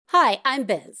Hi, I'm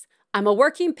Biz. I'm a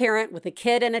working parent with a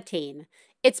kid and a teen.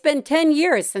 It's been 10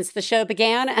 years since the show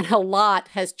began, and a lot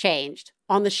has changed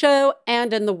on the show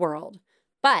and in the world.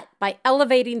 But by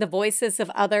elevating the voices of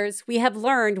others, we have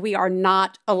learned we are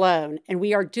not alone, and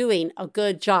we are doing a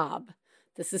good job.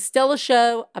 This is still a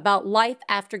show about life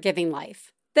after giving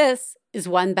life. This is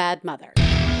One Bad Mother.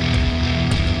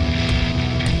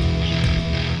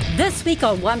 This week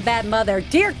on One Bad Mother,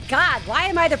 dear God, why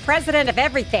am I the president of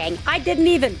everything? I didn't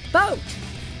even vote.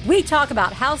 We talk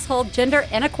about household gender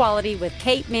inequality with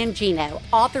Kate Mangino,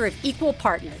 author of Equal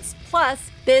Partners.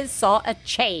 Plus, Biz saw a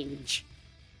change.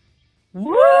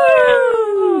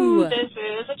 Woo! This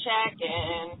is a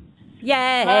check-in.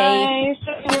 Yay! My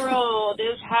 7-year-old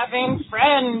is having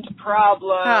friend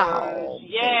problems. Oh.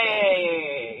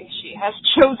 Yay! She has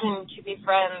chosen to be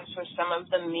friends with some of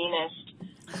the meanest,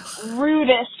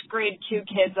 rudest grade 2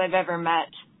 kids I've ever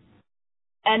met.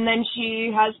 And then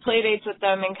she has play dates with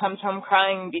them and comes home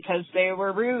crying because they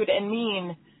were rude and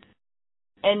mean.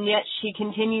 And yet she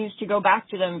continues to go back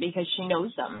to them because she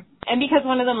knows them. And because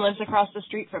one of them lives across the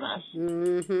street from us.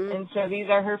 Mm-hmm. And so these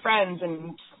are her friends,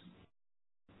 and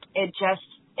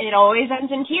it always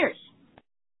ends in tears.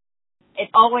 It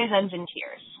always ends in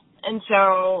tears. And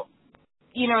so,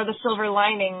 the silver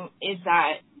lining is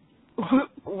that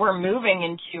we're moving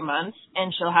in 2 months,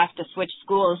 and she'll have to switch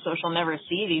schools, so she'll never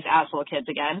see these asshole kids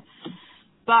again.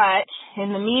 But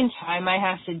in the meantime, I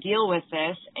have to deal with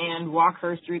this and walk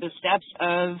her through the steps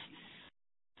of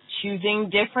choosing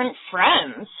different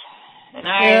friends. And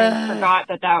I forgot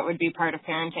that would be part of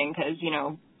parenting because,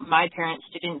 my parents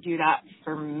didn't do that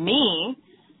for me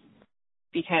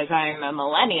because I'm a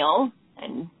millennial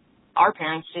and our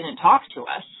parents didn't talk to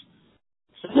us.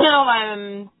 So now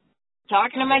I'm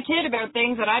talking to my kid about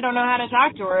things that I don't know how to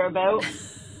talk to her about,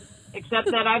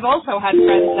 except that I've also had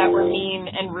friends that were mean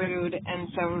and rude, and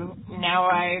so now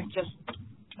I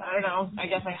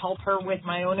guess I help her with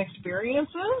my own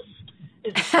experiences.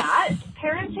 Is that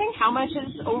parenting? How much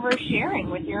is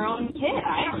oversharing with your own kid?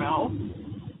 I don't know.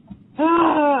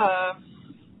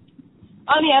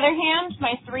 On the other hand,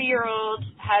 my 3-year-old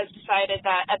has decided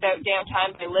that About Damn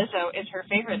Time by Lizzo is her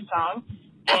favorite song,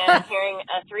 and hearing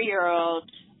a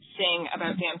 3-year-old sing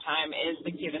About Damn Time is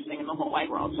the cutest thing in the whole wide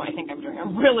world, so I think I'm doing a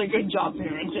really good job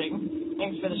parenting.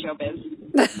 Thanks for the show,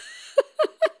 Biz.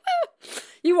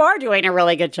 You are doing a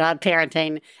really good job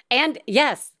parenting. And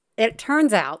yes, it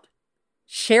turns out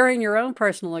sharing your own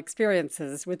personal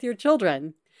experiences with your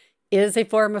children is a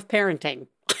form of parenting.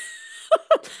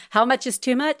 How much is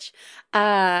too much?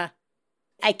 I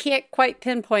can't quite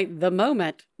pinpoint the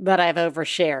moment that I've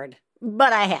overshared,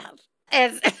 but I have.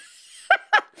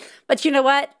 But you know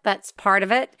what? That's part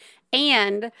of it.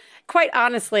 And quite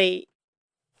honestly,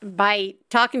 by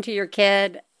talking to your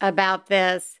kid about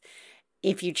this,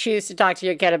 if you choose to talk to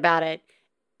your kid about it,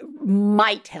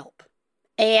 might help.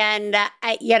 And,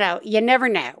 you never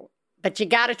know, but you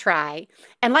got to try.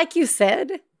 And like you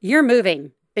said, you're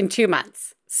moving in 2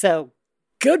 months. So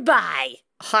goodbye,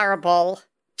 horrible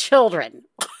children.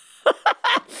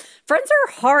 Friends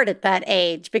are hard at that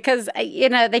age because,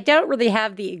 they don't really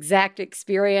have the exact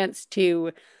experience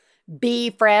to be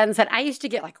friends. And I used to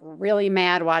get really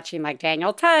mad watching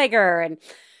Daniel Tiger and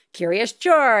Curious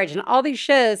George and all these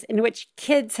shows in which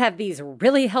kids have these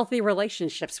really healthy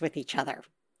relationships with each other.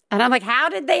 And I'm like, how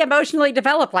did they emotionally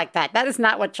develop like that? That is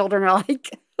not what children are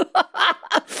like.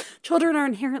 Children are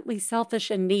inherently selfish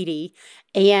and needy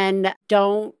and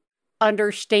don't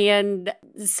understand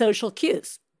social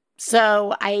cues.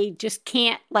 So I just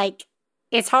can't,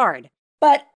 it's hard.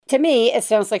 But to me, it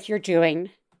sounds like you're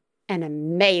doing an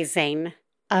amazing,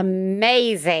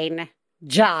 amazing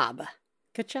job.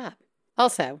 Good job.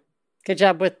 Also, good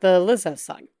job with the Lizzo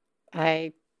song.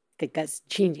 I think that's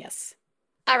genius.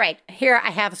 All right, here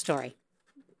I have a story.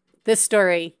 This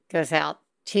story goes out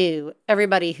to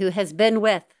everybody who has been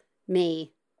with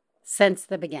me since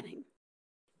the beginning.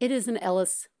 It is an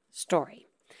Ellis story.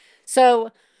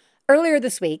 So earlier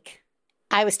this week,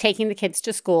 I was taking the kids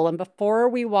to school, and before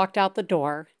we walked out the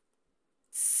door,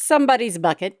 somebody's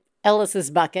bucket, Ellis's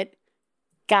bucket,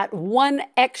 got one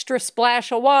extra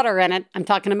splash of water in it. I'm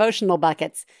talking emotional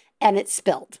buckets, and it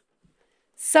spilled.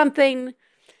 Something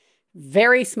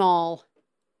very small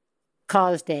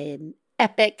caused an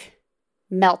epic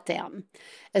meltdown,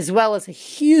 as well as a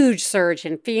huge surge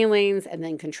in feelings, and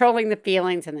then controlling the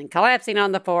feelings, and then collapsing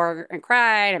on the floor and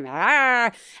crying,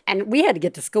 and we had to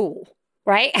get to school,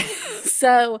 right?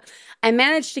 So I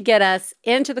managed to get us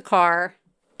into the car,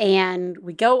 and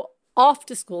we go off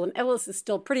to school, and Ellis is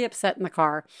still pretty upset in the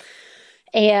car,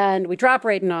 and we drop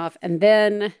Raiden off, and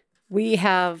then we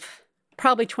have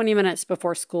probably 20 minutes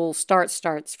before school starts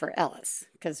for Ellis,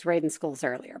 because Raiden's school's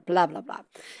earlier, blah, blah, blah.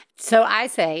 So I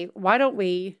say, why don't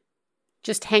we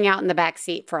just hang out in the back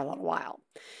seat for a little while?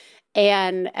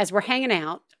 And as we're hanging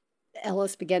out,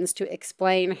 Ellis begins to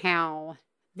explain how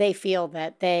they feel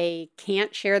that they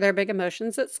can't share their big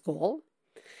emotions at school,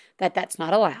 that that's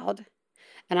not allowed.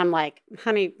 And I'm like,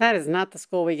 honey, that is not the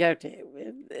school we go to.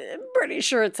 I'm pretty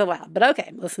sure it's allowed. But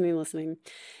okay, listening.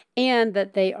 And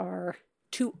that they are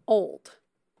too old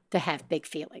to have big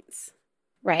feelings,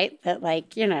 right? That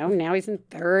like, now he's in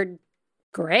 3rd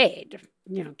grade.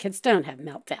 Kids don't have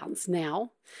meltdowns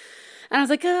now. And I was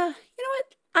like, you know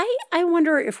what? I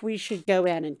wonder if we should go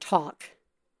in and talk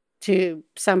to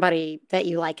somebody that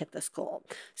you like at the school.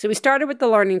 So we started with the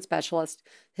learning specialist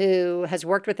who has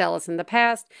worked with Ellis in the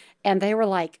past, and they were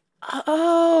like,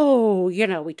 oh,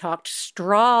 we talked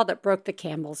straw that broke the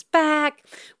camel's back.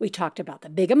 We talked about the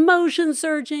big emotion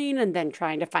surging and then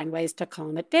trying to find ways to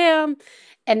calm it down.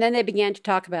 And then they began to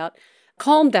talk about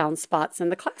calm down spots in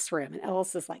the classroom. And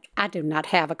Ellis is like, I do not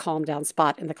have a calm down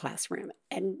spot in the classroom.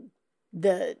 And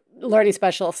the learning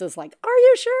specialist is like, are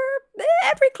you sure?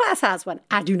 Every class has one.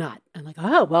 I do not. I'm like,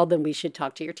 oh, well, then we should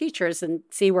talk to your teachers and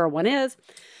see where one is.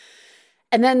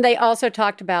 And then they also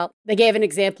they gave an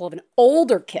example of an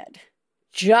older kid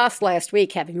just last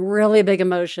week having really big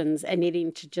emotions and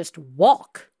needing to just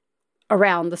walk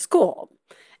around the school.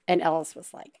 And Ellis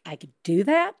was like, I could do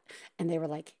that? And they were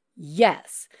like,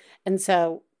 yes. And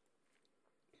so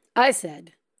I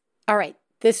said, all right,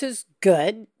 this is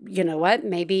good. You know what?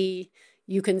 Maybe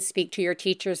you can speak to your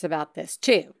teachers about this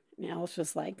too. And Ellis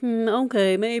was like,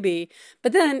 okay, maybe.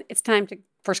 But then it's time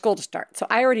for school to start. So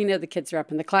I already know the kids are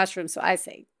up in the classroom. So I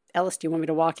say, Ellis, do you want me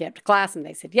to walk you up to class? And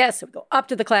they said, yes. So we go up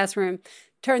to the classroom.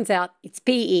 Turns out it's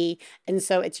PE. And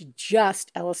so it's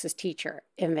just Ellis's teacher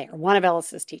in there, one of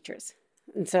Ellis's teachers.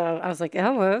 And so I was like,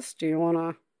 Ellis, do you want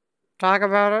to talk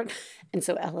about it? And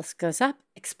so Ellis goes up,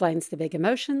 explains the big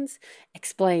emotions,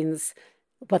 explains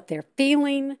what they're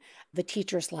feeling. The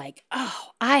teacher's like,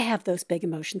 oh, I have those big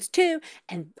emotions too.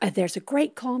 And there's a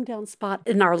great calm down spot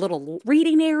in our little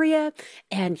reading area.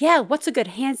 And yeah, what's a good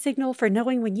hand signal for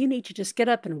knowing when you need to just get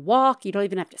up and walk? You don't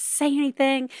even have to say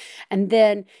anything. And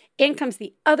then in comes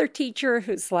the other teacher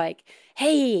who's like,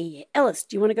 hey, Ellis,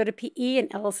 do you want to go to PE?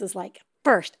 And Ellis is like,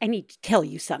 first, I need to tell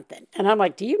you something. And I'm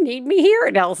like, do you need me here?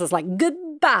 And Ellis is like,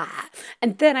 goodbye.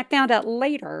 And then I found out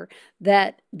later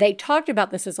that they talked about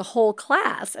this as a whole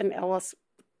class. And Ellis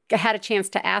had a chance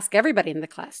to ask everybody in the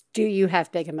class, do you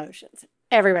have big emotions?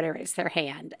 Everybody raised their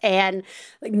hand. And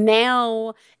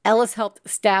now Ellis helped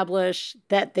establish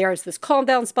that there's this calm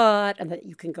down spot and that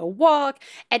you can go walk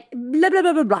and blah, blah,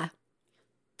 blah, blah, blah.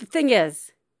 The thing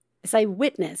is I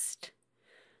witnessed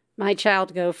my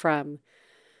child go from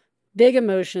big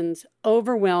emotions,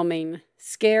 overwhelming,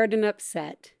 scared and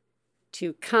upset,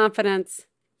 to confidence,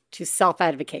 to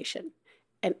self-advocation.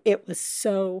 And it was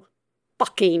so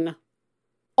fucking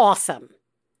awesome.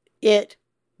 It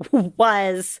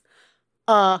was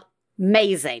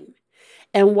amazing.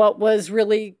 And what was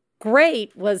really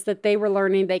great was that they were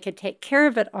learning they could take care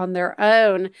of it on their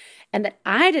own and that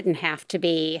I didn't have to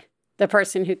be the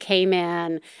person who came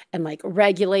in and like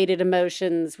regulated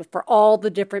emotions for all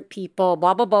the different people,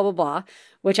 blah, blah, blah, blah, blah,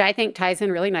 which I think ties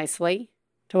in really nicely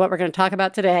to what we're going to talk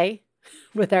about today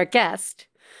with our guest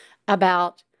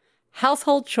about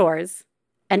household chores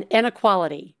and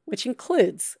inequality, which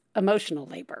includes emotional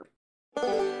labor.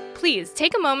 Please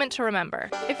take a moment to remember,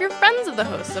 if you're friends of the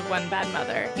hosts of One Bad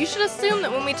Mother, you should assume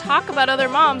that when we talk about other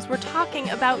moms, we're talking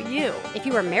about you. If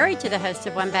you are married to the host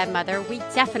of One Bad Mother, we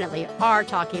definitely are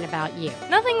talking about you.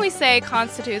 Nothing we say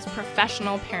constitutes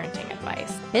professional parenting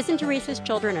advice. Biz and Teresa's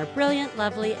children are brilliant,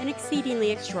 lovely, and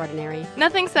exceedingly extraordinary.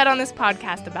 Nothing said on this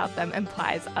podcast about them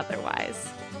implies otherwise.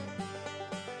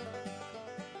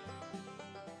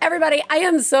 Everybody, I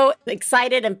am so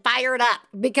excited and fired up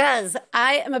because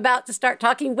I am about to start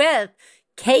talking with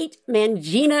Kate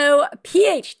Mangino,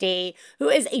 PhD, who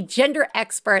is a gender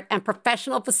expert and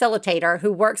professional facilitator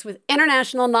who works with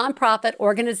international nonprofit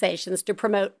organizations to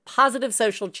promote positive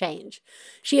social change.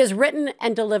 She has written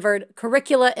and delivered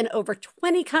curricula in over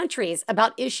 20 countries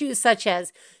about issues such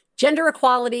as gender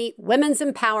equality, women's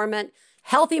empowerment,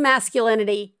 healthy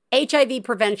masculinity, HIV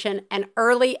prevention, and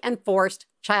early and forced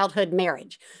childhood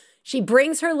marriage. She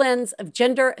brings her lens of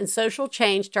gender and social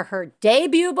change to her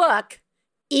debut book,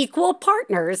 Equal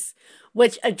Partners,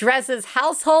 which addresses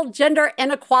household gender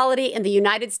inequality in the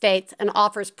United States and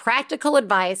offers practical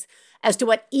advice as to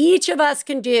what each of us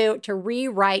can do to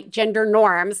rewrite gender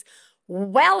norms.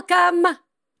 Welcome,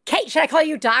 Kate. Should I call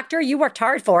you doctor? You worked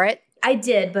hard for it. I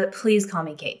did, but please call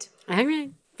me Kate. All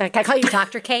right. Can I call you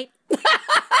Dr. Kate?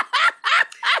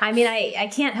 I mean, I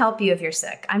can't help you if you're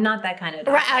sick. I'm not that kind of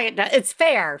doctor. Right, it's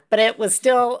fair, but it was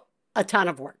still a ton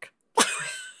of work.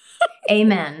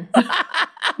 Amen.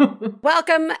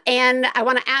 Welcome, and I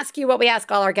want to ask you what we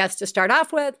ask all our guests to start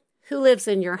off with. Who lives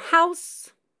in your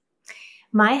house?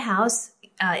 My house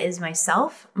is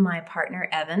myself, my partner,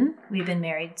 Evan. We've been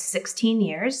married 16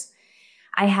 years.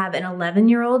 I have an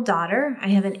 11-year-old daughter. I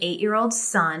have an 8-year-old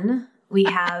son. We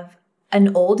have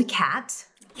an old cat.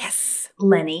 Yes.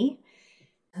 Lenny,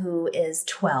 who is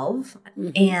 12.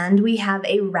 And we have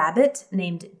a rabbit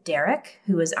named Derek,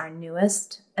 who is our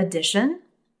newest addition.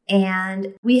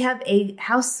 And we have a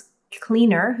house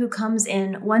cleaner who comes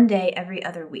in one day every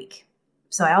other week.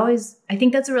 So I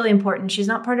think that's really important. She's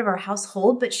not part of our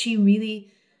household, but she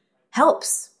really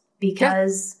helps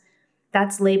because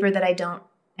that's labor that I don't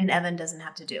and Evan doesn't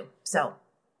have to do. So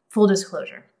full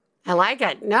disclosure. I like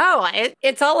it. No,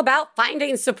 it's all about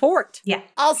finding support. Yeah.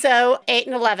 Also, 8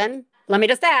 and 11, let me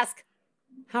just ask,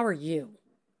 how are you?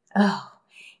 Oh,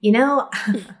 you know,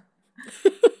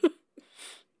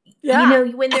 Yeah. You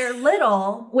know, when they're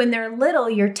little,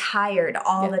 you're tired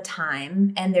all the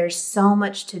time and there's so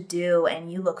much to do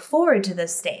and you look forward to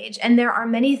this stage. And there are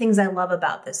many things I love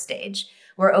about this stage.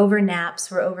 We're over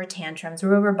naps, we're over tantrums,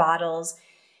 we're over bottles,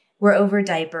 we're over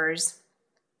diapers.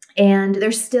 And they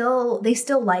still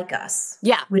like us.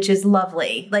 Yeah. Which is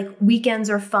lovely. Like weekends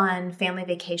are fun, family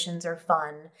vacations are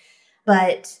fun.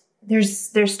 But there's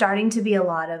starting to be a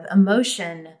lot of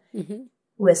emotion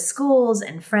with schools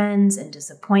and friends and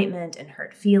disappointment and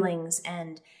hurt feelings.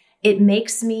 And it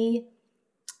makes me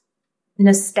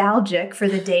nostalgic for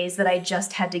the days that I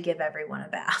just had to give everyone a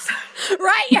bath.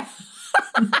 Right.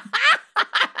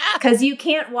 Because you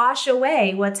can't wash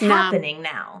away what's happening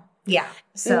now. Yeah.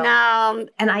 So,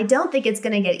 and I don't think it's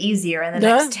going to get easier in the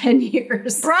next 10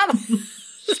 years.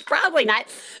 Probably not.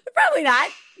 Probably not.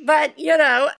 But, you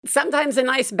know, sometimes a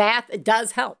nice bath, it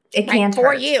does help. It can't hurt.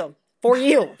 For you.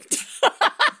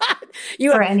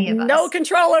 You for have any of us. No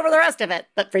control over the rest of it.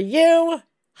 But for you,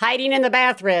 hiding in the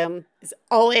bathroom is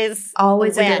always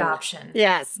a good option.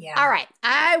 Yes. Yeah. All right.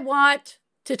 I want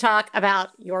to talk about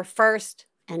your first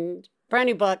and brand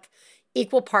new book,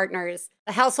 Equal Partners,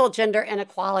 Household Gender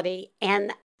Inequality.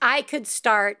 And I could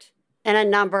start in a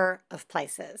number of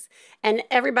places. And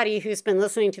everybody who's been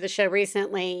listening to the show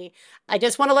recently, I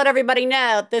just want to let everybody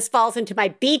know this falls into my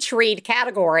beach read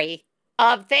category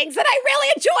of things that I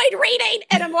really enjoyed reading.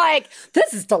 And I'm like,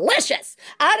 this is delicious.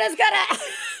 I'm just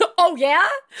gonna, oh yeah?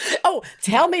 Oh,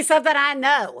 tell me something I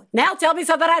know. Now tell me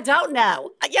something I don't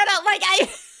know. You know, like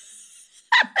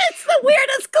it's the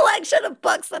weirdest collection of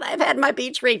books that I've had in my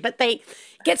beach read, but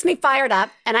gets me fired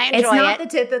up and I enjoy it. It's not the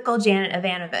typical Janet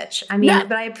Evanovich. I mean,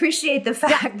 but I appreciate the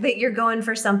fact that you're going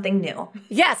for something new.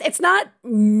 Yes, it's not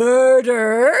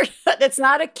murder. It's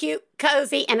not a cute,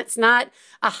 cozy, and it's not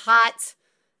a hot,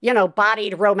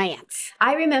 bodied romance.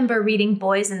 I remember reading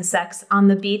Boys and Sex on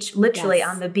the beach, literally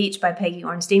on the beach by Peggy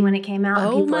Ornstein when it came out.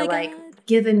 And people were like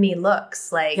giving me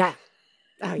looks like,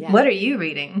 oh, yeah. What are you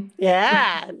reading?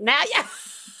 Yeah. Now,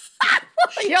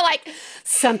 you're like,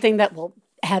 something that will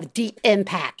have deep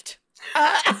impact.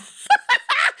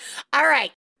 All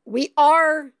right. We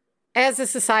are, as a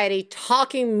society,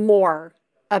 talking more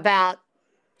about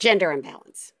gender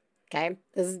imbalance. Okay.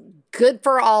 This is good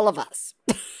for all of us.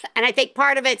 And I think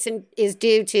part of it is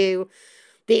due to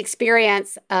the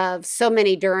experience of so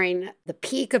many during the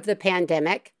peak of the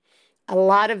pandemic. A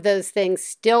lot of those things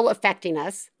still affecting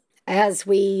us as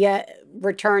we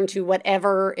return to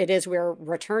whatever it is we're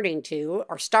returning to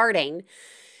or starting.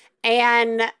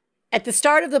 And at the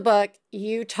start of the book,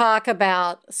 you talk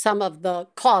about some of the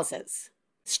causes,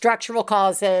 structural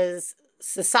causes,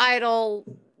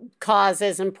 societal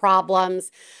causes and problems.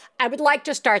 I would like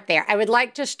to start there. I would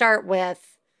like to start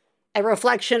with a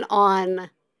reflection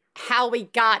on how we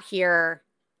got here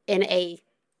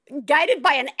guided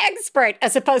by an expert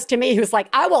as opposed to me who's like,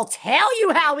 I will tell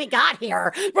you how we got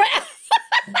here.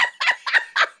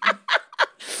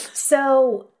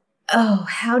 So,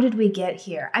 how did we get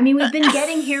here? I mean, we've been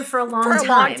getting here for a long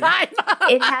time.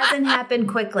 It hasn't happened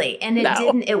quickly. And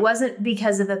it wasn't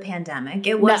because of the pandemic.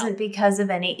 It wasn't because of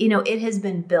any, it has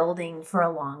been building for a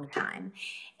long time.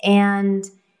 And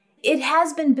it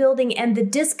has been building, and the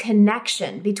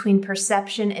disconnection between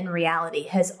perception and reality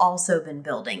has also been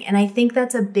building. And I think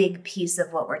that's a big piece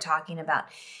of what we're talking about.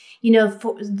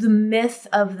 For the myth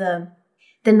of the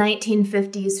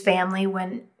 1950s family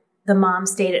when the mom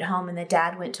stayed at home and the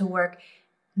dad went to work,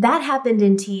 that happened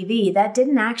in TV. That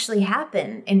didn't actually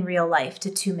happen in real life to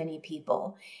too many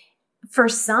people. For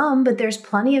some, but there's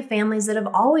plenty of families that have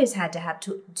always had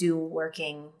to do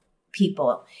working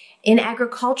people. In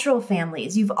agricultural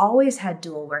families, you've always had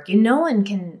dual work. And no one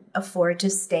can afford to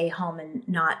stay home and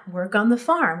not work on the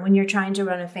farm when you're trying to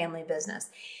run a family business.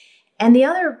 And the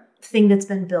other thing that's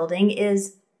been building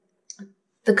is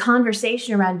the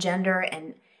conversation around gender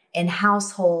and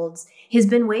households has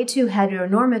been way too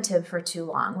heteronormative for too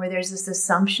long, where there's this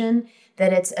assumption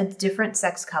that it's a different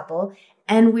sex couple.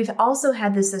 And we've also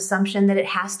had this assumption that it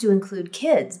has to include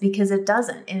kids, because it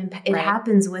doesn't. And it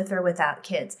happens with or without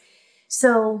kids.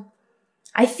 So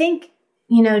I think,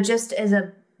 just as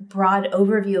a broad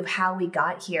overview of how we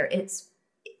got here,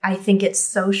 I think it's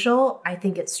social. I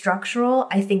think it's structural.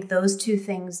 I think those two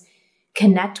things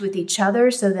connect with each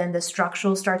other. So then the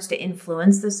structural starts to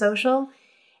influence the social.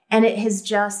 And it has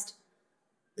just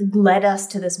led us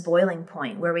to this boiling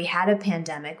point where we had a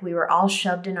pandemic. We were all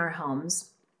shoved in our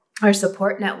homes. Our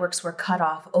support networks were cut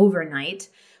off overnight.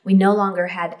 We no longer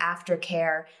had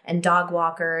aftercare and dog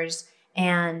walkers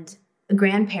and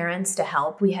grandparents to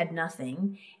help. We had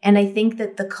nothing. And I think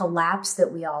that the collapse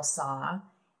that we all saw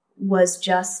was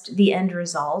just the end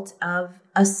result of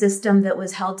a system that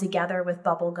was held together with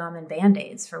bubble gum and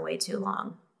Band-Aids for way too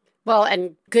long. Well,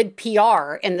 and good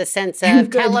PR in the sense of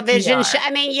television.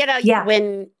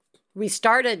 When we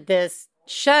started this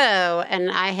show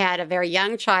and I had a very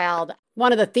young child,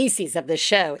 one of the theses of the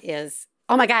show is,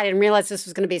 oh my God, I didn't realize this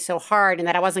was going to be so hard and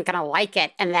that I wasn't going to like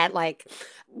it. And that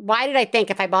why did I think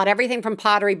if I bought everything from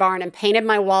Pottery Barn and painted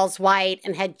my walls white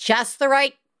and had just the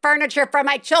right furniture for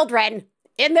my children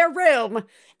in their room,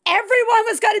 everyone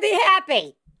was going to be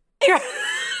happy.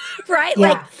 Right?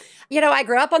 Yeah. I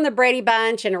grew up on the Brady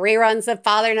Bunch and reruns of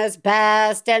Father Knows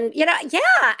Best. And,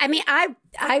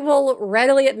 I will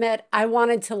readily admit I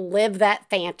wanted to live that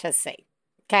fantasy.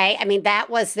 Okay.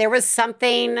 There was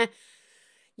something,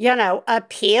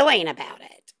 appealing about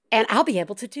it. And I'll be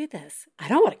able to do this. I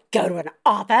don't want to go to an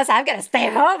office. I've got to stay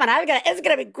home and it's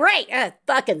going to be great. It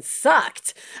fucking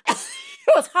sucked.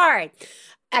 It was hard.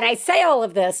 And I say all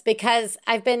of this because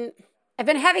I've been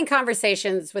having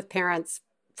conversations with parents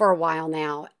for a while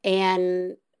now.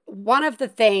 And one of the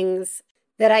things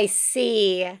that I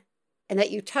see and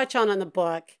that you touch on in the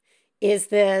book is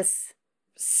this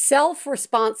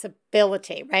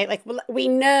self-responsibility, right? We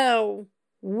know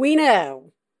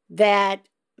that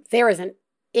there is an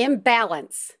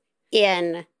imbalance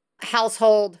in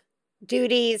household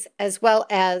duties as well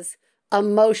as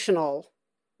emotional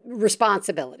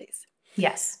responsibilities.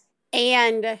 Yes.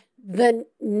 And the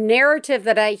narrative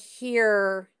that I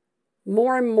hear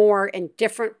more and more in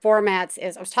different formats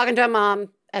is, I was talking to a mom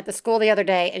at the school the other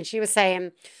day, and she was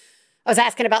saying, I was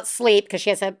asking about sleep because she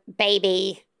has a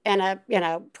baby and a,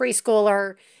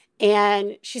 preschooler.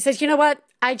 And she says, you know what?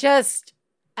 I just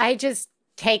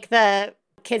take the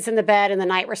kids in the bed in the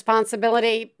night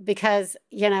responsibility because,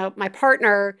 my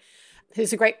partner,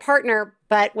 who's a great partner,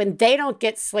 but when they don't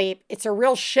get sleep, it's a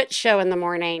real shit show in the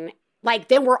morning.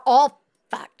 Then we're all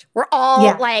fucked. We're all so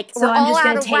we're I'm all just out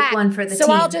going of to take whack. one for the so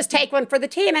team. I'll just take one for the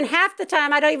team. And half the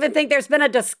time, I don't even think there's been a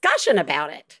discussion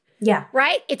about it. Yeah.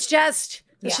 Right? It's just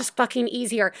fucking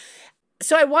easier.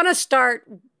 So I want to start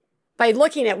by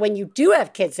looking at when you do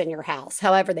have kids in your house,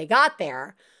 however they got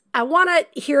there. I want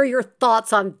to hear your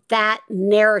thoughts on that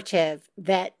narrative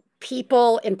that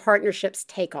people in partnerships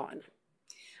take on.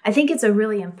 I think it's a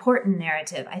really important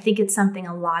narrative. I think it's something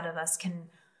a lot of us can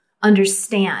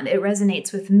understand. It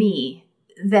resonates with me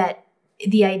that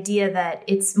the idea that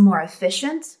it's more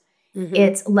efficient,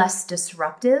 it's less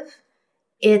disruptive,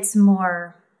 it's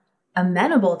more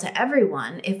amenable to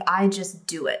everyone if I just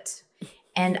do it.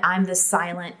 And I'm the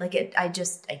silent, I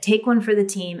take one for the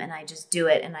team and I just do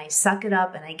it and I suck it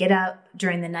up and I get out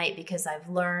during the night because I've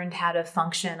learned how to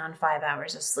function on 5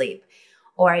 hours of sleep.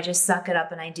 Or I just suck it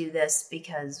up and I do this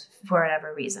because for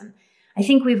whatever reason. I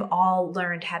think we've all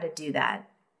learned how to do that.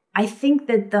 I think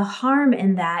that the harm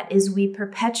in that is we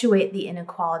perpetuate the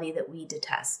inequality that we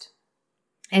detest.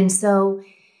 And so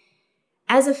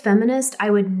as a feminist, I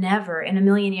would never in a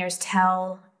million years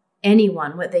tell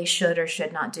anyone what they should or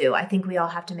should not do. I think we all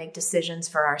have to make decisions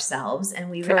for ourselves,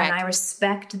 and I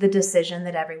respect the decision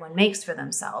that everyone makes for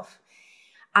themselves.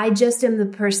 I just am the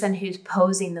person who's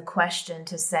posing the question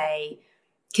to say,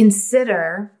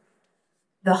 consider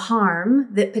the harm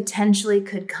that potentially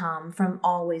could come from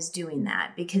always doing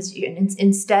that, because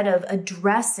instead of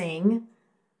addressing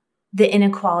the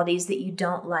inequalities that you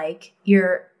don't like,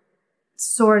 you're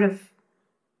sort of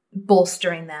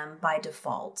bolstering them by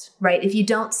default, right? If you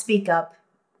don't speak up,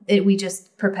 we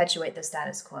just perpetuate the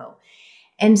status quo.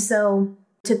 And so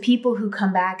to people who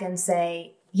come back and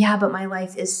say, yeah, but my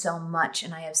life is so much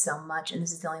and I have so much and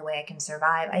this is the only way I can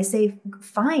survive, I say,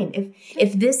 fine.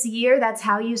 If this year that's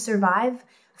how you survive,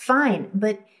 fine.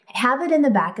 But have it in the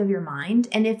back of your mind.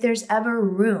 And if there's ever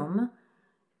room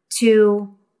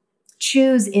to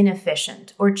choose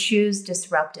inefficient or choose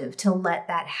disruptive, to let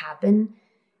that happen,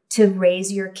 to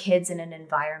raise your kids in an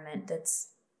environment that's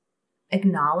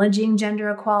acknowledging gender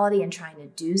equality and trying to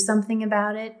do something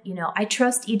about it. I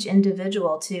trust each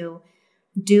individual to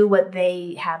do what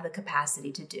they have the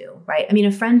capacity to do, right? I mean,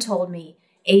 a friend told me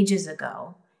ages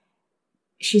ago,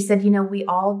 she said, we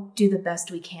all do the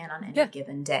best we can on any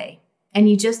given day. And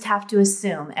you just have to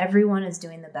assume everyone is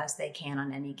doing the best they can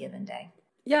on any given day.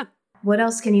 Yeah. What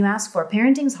else can you ask for?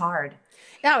 Parenting's hard.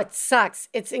 No, it sucks.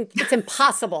 It's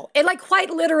impossible. It quite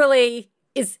literally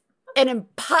is an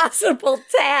impossible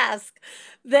task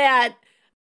that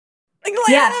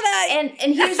and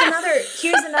here's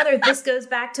another this goes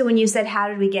back to when you said how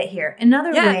did we get here.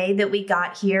 Another way that we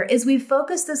got here is we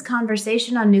focused this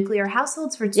conversation on nuclear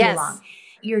households for too long.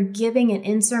 You're giving an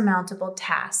insurmountable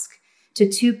task to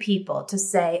two people to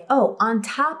say, oh, on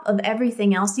top of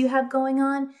everything else you have going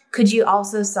on, could you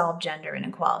also solve gender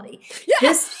inequality?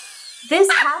 This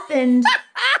happened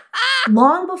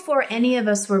long before any of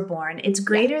us were born. It's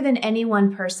greater than any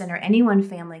one person or any one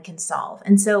family can solve.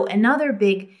 And so another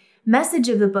big message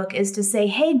of the book is to say,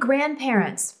 hey,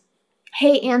 grandparents,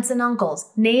 hey, aunts and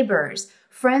uncles, neighbors,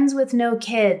 friends with no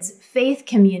kids, faith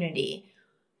community,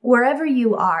 wherever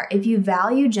you are, if you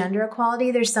value gender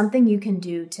equality, there's something you can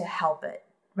do to help it,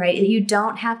 right? You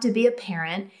don't have to be a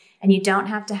parent and you don't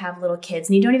have to have little kids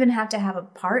and you don't even have to have a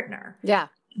partner. Yeah.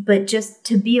 But just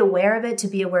to be aware of it, to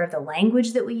be aware of the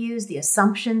language that we use, the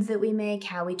assumptions that we make,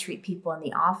 how we treat people in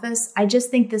the office. I just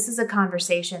think this is a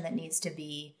conversation that needs to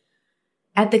be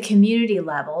at the community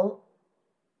level.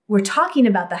 We're talking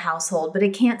about the household, but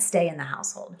it can't stay in the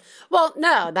household. Well,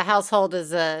 no, the household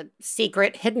is a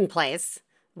secret, hidden place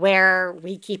where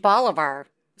we keep all of our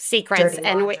secrets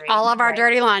and all of our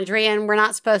dirty laundry, and we're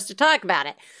not supposed to talk about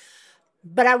it.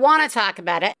 But I want to talk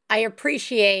about it. I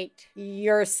appreciate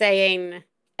your saying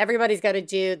everybody's got to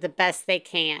do the best they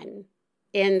can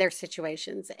in their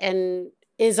situations, and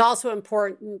is also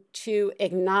important to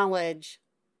acknowledge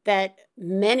that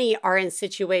many are in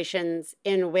situations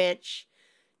in which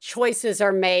choices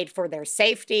are made for their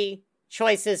safety,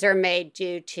 choices are made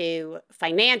due to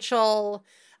financial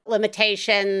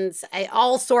limitations,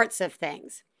 all sorts of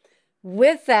things.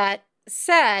 With that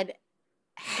said,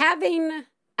 having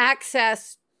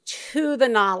access to the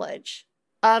knowledge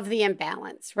of the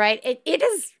imbalance, right?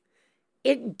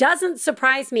 It doesn't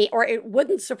surprise me, or it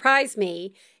wouldn't surprise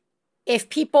me if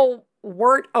people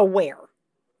weren't aware,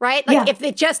 right? If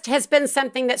it just has been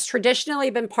something that's traditionally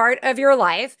been part of your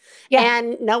life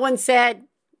and no one said,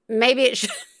 maybe it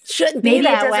shouldn't be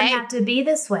that way. Maybe it doesn't have to be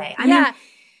this way. I mean,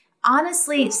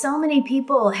 honestly, so many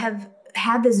people have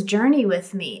had this journey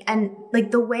with me. And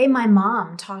the way my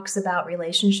mom talks about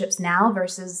relationships now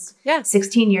versus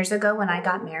 16 years ago when I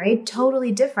got married,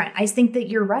 totally different. I think that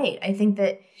you're right. I think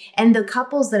that, and the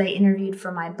couples that I interviewed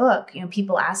for my book,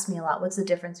 people ask me a lot, what's the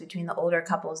difference between the older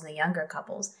couples and the younger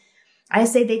couples? I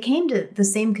say they came to the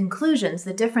same conclusions.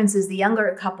 The difference is the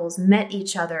younger couples met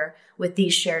each other with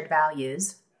these shared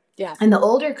values. Yeah. And the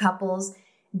older couples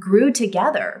grew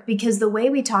together, because the way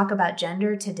we talk about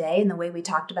gender today and the way we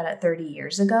talked about it 30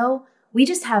 years ago, we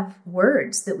just have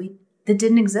words that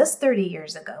didn't exist 30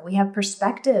 years ago. We have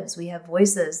perspectives, we have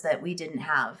voices that we didn't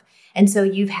have. And so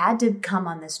you've had to come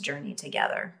on this journey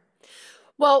together.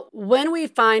 Well, when we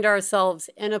find ourselves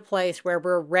in a place where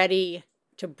we're ready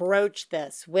to broach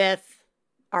this with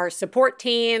our support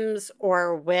teams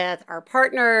or with our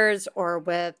partners or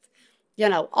with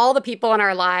all the people in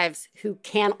our lives who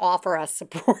can offer us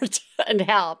support and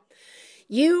help.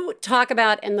 You talk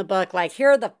about in the book,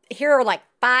 here are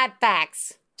 5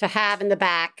 facts to have in the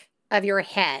back of your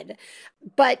head.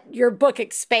 But your book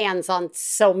expands on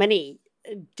so many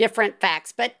different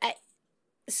facts. But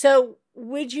so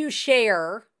would you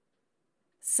share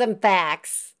some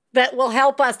facts that will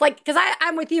help us? Because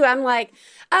I'm with you. I'm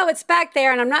oh, it's back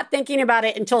there. And I'm not thinking about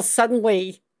it until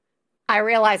suddenly I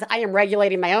realize I am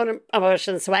regulating my own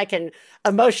emotions so I can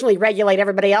emotionally regulate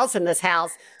everybody else in this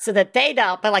house so that they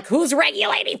don't. But who's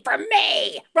regulating for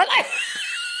me? Right.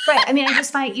 I mean, I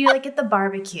just find you at the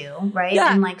barbecue, right?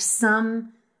 Yeah. And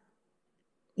some,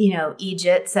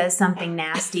 Egypt says something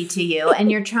nasty to you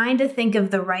and you're trying to think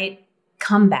of the right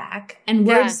comeback and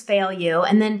words fail you.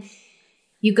 And then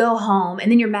you go home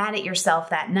and then you're mad at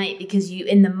yourself that night because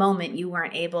in the moment you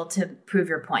weren't able to prove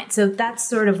your point. So that's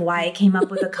sort of why I came up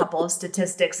with a couple of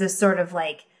statistics. Is sort of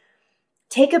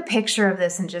take a picture of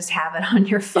this and just have it on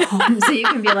your phone so you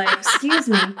can be excuse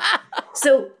me.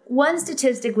 So one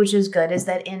statistic which is good is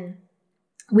that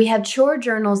we have chore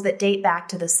journals that date back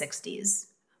to the 60s.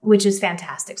 which is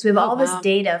fantastic. So we have all this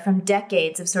data from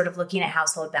decades of sort of looking at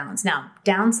household balance. Now,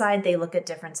 downside, they look at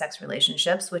different sex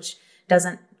relationships, which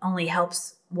doesn't only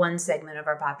helps one segment of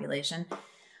our population.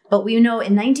 But we know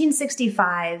in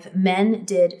 1965, men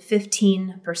did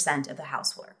 15% of the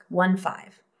housework, 1-5.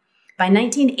 By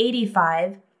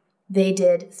 1985, they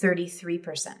did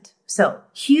 33%. So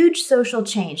huge social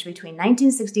change between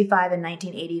 1965 and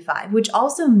 1985, which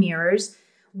also mirrors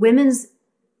women's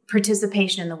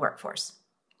participation in the workforce.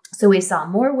 So we saw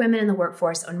more women in the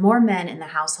workforce and more men in the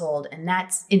household, and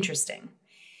that's interesting.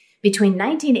 Between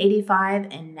 1985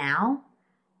 and now,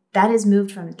 that has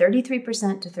moved from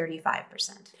 33% to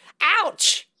 35%.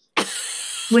 Ouch!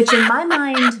 Which in my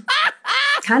mind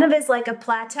kind of is like a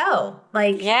plateau.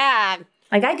 Like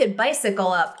I could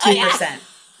bicycle up 2%.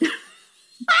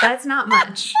 That's not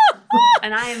much.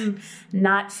 And I'm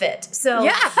not fit. So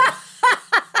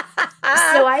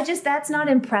that's not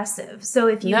impressive. So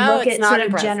if you look at sort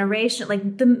of generation,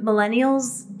 like the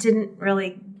millennials didn't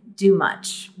really do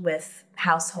much with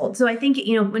household. So I think,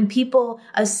 when people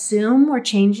assume we're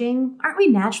changing, aren't we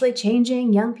naturally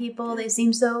changing? Young people, they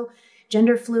seem so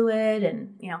gender fluid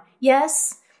and,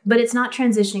 yes, but it's not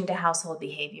transitioning to household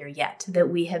behavior yet that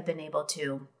we have been able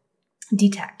to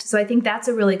detect. So I think that's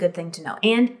a really good thing to know.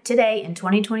 And today in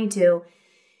 2022,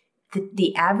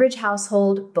 the average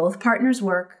household, both partners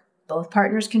work, both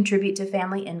partners contribute to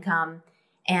family income,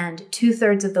 and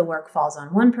 2/3 of the work falls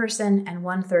on one person and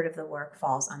 1/3 of the work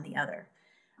falls on the other.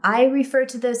 I refer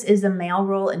to this as the male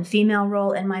role and female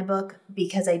role in my book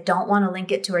because I don't want to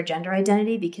link it to our gender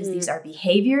identity because these are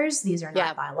behaviors. These are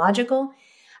not biological.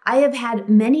 I have had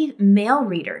many male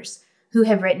readers who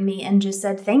have written me and just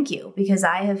said, thank you, because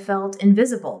I have felt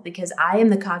invisible because I am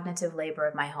the cognitive labor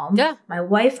of my home. Yeah. My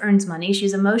wife earns money.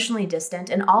 She's emotionally distant.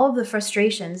 And all of the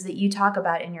frustrations that you talk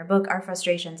about in your book are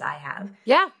frustrations I have.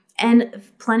 Yeah. And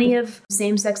plenty of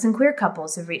same-sex and queer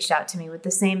couples have reached out to me with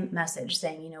the same message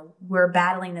saying, we're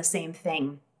battling the same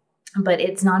thing, but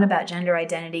it's not about gender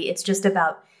identity. It's just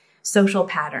about social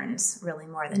patterns, really,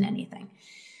 more than anything.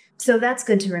 So that's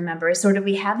good to remember is sort of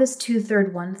we have this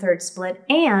 2/3, 1/3 split,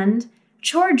 and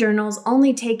chore journals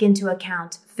only take into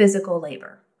account physical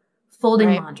labor,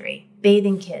 folding laundry,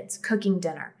 bathing kids, cooking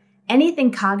dinner,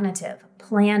 anything cognitive,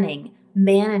 planning,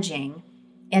 managing,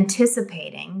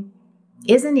 anticipating,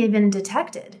 isn't even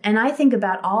detected. And I think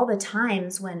about all the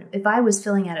times when, if I was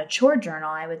filling out a chore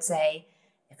journal, I would say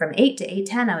from 8 to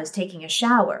 8:10, I was taking a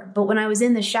shower. But when I was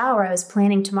in the shower, I was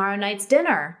planning tomorrow night's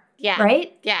dinner. Yeah.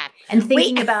 Right? Yeah. And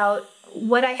thinking about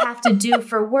what I have to do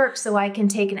for work so I can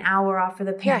take an hour off for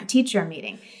the parent-teacher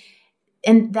meeting.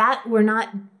 And that we're not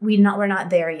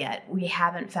there yet. We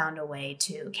haven't found a way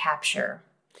to capture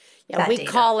that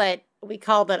data. We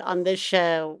called it on this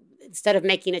show, instead of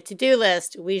making a to-do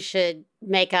list, we should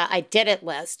make a I did it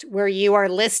list where you are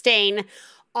listing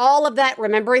all of that,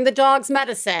 remembering the dog's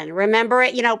medicine, remember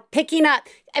it, picking up,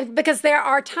 because there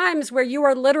are times where you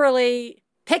are literally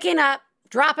picking up,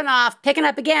 dropping off, picking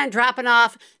up again, dropping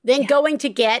off, then going to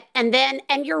get, and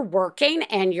you're working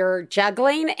and you're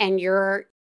juggling and you're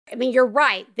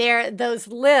right. Those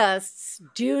lists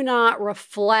do not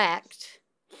reflect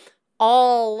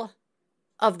all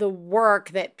of the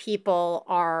work that people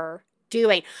are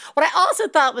doing. What I also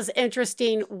thought was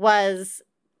interesting was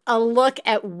a look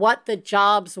at what the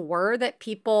jobs were that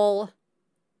people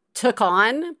took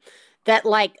on, that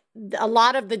like a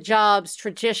lot of the jobs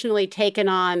traditionally taken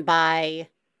on by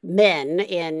men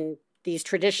in these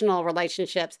traditional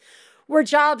relationships were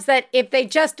jobs that if they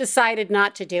just decided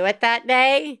not to do it that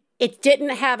day, it didn't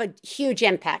have a huge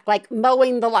impact, like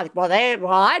mowing the lawn. Well,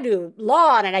 I do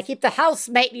lawn and I keep the house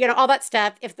all that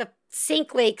stuff. If the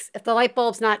sink leaks, if the light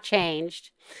bulb's not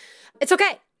changed, it's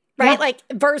okay, right? Yeah. Like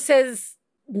versus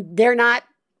they're not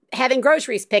having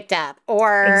groceries picked up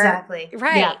or exactly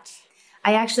right. Yeah.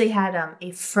 I actually had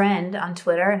a friend on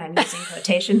Twitter, and I'm using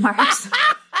quotation marks,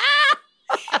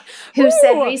 who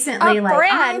said recently,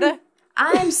 like,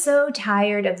 I'm so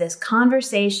tired of this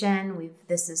conversation.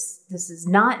 This is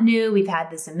not new. We've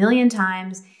had this a million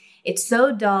times. It's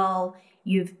so dull.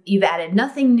 You've added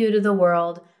nothing new to the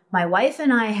world. My wife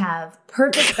and I have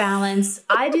perfect balance.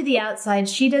 I do the outside.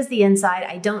 She does the inside.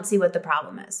 I don't see what the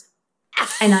problem is.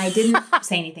 And I didn't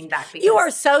say anything back because you are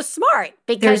so smart.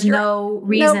 Because there's no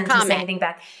reason to say anything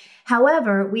back.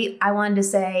 However, I wanted to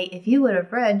say, if you would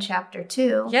have read chapter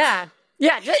 2,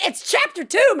 it's chapter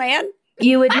 2, man.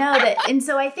 You would know that. And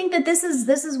so I think that this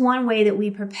is one way that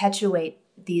we perpetuate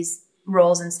these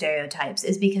roles and stereotypes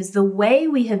is because the way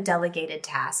we have delegated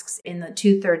tasks in the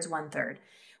 2/3, 1/3,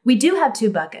 we do have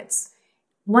 2 buckets.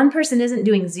 one person isn't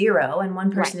doing 0 and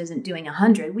one person isn't doing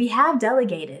 100. We have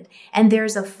delegated. And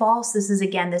there's a false, this is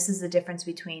the difference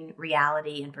between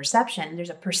reality and perception. There's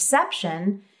a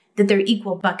perception that they're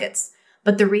equal buckets,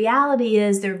 but the reality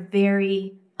is they're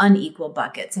very unequal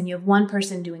buckets. And you have one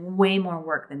person doing way more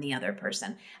work than the other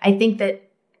person. I think that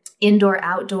indoor,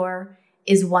 outdoor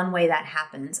is one way that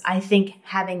happens. I think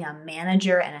having a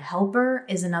manager and a helper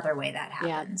is another way that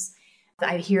happens. Yeah.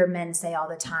 I hear men say all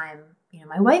the time,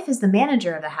 my wife is the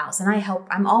manager of the house and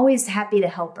I'm always happy to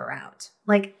help her out.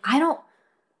 Like, I don't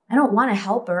want to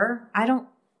help her. I don't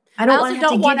want to have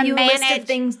to give you a list of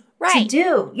things to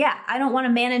do. Yeah. I don't want to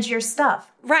manage your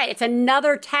stuff. Right. It's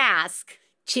another task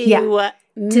to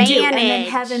manage. Do. And then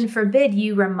heaven forbid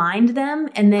you remind them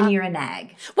and then you're a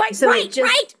nag. Right.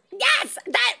 Yes.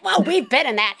 We've been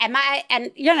in that.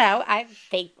 I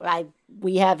think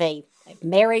we have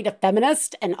married a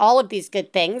feminist and all of these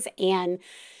good things. And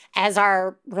as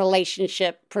our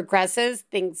relationship progresses,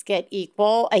 things get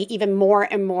equal, even more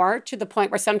and more, to the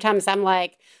point where sometimes I'm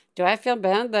like, do I feel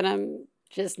bad that I'm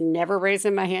just never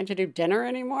raising my hand to do dinner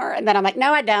anymore? And then I'm like,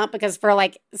 no, I don't, because for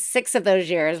like 6 of those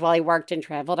years while he worked and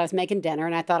traveled, I was making dinner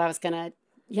and I thought I was going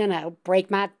to,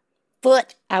 break my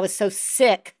foot. I was so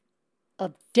sick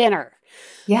of dinner.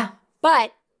 Yeah.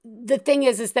 But the thing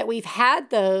is that we've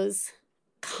had those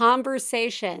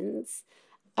conversations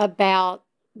about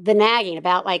the nagging,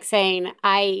 about like saying,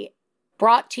 I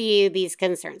brought to you these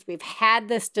concerns. We've had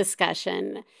this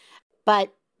discussion,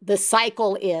 but the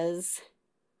cycle is,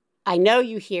 I know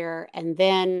you hear, and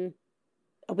then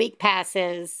a week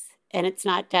passes and it's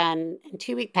not done, and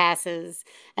 2 weeks passes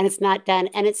and it's not done.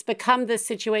 And it's become this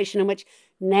situation in which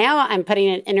now I'm putting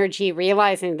in energy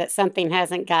realizing that something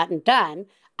hasn't gotten done.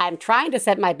 I'm trying to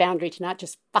set my boundary to not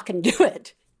just fucking do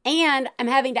it. And I'm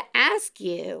having to ask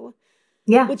you,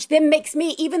 which then makes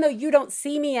me, even though you don't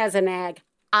see me as a nag,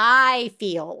 I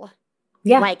feel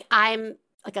like I'm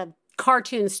like a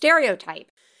cartoon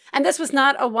stereotype. And this was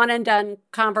not a one and done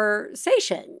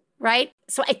conversation, right?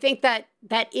 So I think that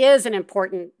is an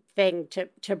important thing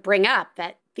to bring up,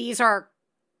 that these are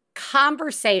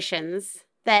conversations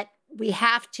that we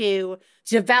have to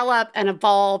develop and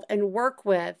evolve and work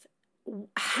with.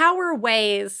 How are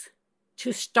ways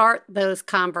to start those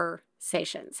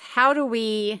conversations? How do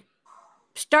we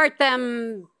start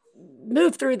them,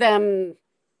 move through them,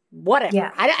 whatever?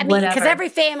 Yeah, I mean, because every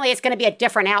family is going to be a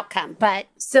different outcome. But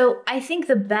so I think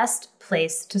the best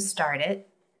place to start it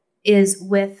is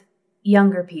with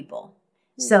younger people.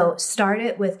 So start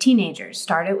it with teenagers,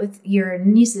 start it with your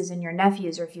nieces and your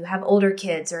nephews, or if you have older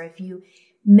kids, or if you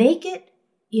make it,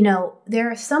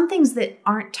 there are some things that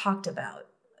aren't talked about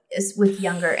is with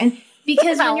younger. And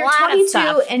because when you're 22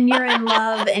 and you're in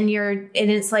love and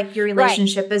it's like your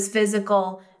relationship is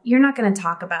physical, you're not going to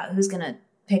talk about who's going to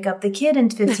pick up the kid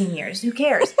in 15 years. Who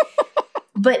cares?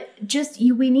 But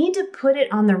we need to put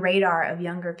it on the radar of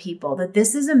younger people that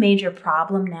this is a major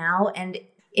problem now, and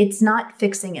it's not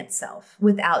fixing itself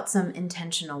without some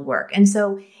intentional work. And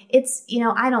so it's,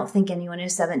 I don't think anyone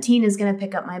who's 17 is going to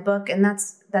pick up my book, and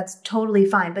that's totally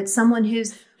fine. But someone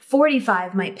who's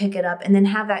 45 might pick it up and then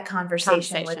have that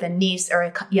conversation with a niece or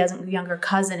a younger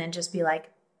cousin and just be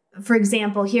like, for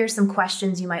example, here's some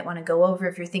questions you might want to go over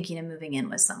if you're thinking of moving in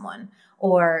with someone.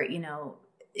 Or,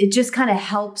 it just kind of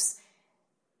helps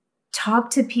talk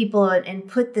to people and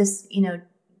put this,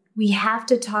 we have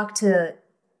to talk to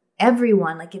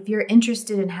everyone. Like, if you're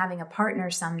interested in having a partner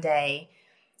someday,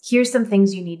 here's some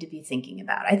things you need to be thinking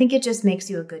about. I think it just makes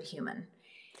you a good human.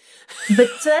 But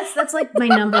so that's like my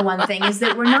number one thing, is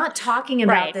that we're not talking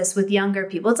about this with younger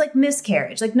people. It's like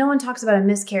miscarriage. Like, no one talks about a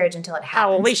miscarriage until it happens. Oh,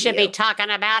 well, we should be talking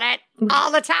about it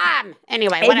all the time.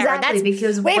 Anyway, whatever. Exactly,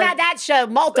 because we've had that show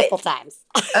multiple times.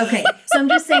 Okay, so I'm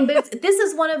just saying, but this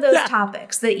is one of those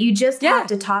topics that you just have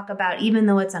to talk about, even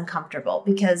though it's uncomfortable,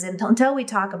 because until we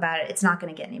talk about it, it's not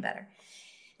going to get any better.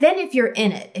 Then if you're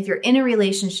in it, if you're in a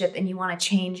relationship and you want to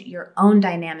change your own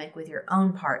dynamic with your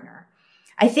own partner,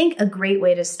 I think a great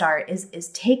way to start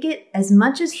is take it as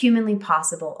much as humanly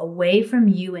possible away from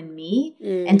you and me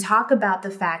and talk about the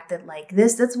fact that, like,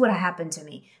 that's what happened to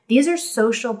me. These are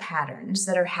social patterns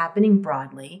that are happening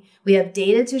broadly. We have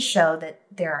data to show that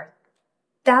there are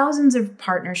thousands of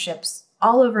partnerships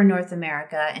all over North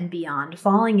America and beyond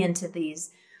falling into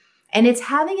these, and it's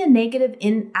having a negative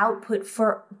output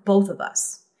for both of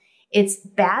us. It's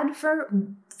bad for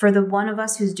the one of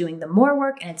us who's doing the more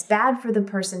work, and it's bad for the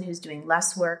person who's doing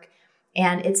less work,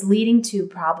 and it's leading to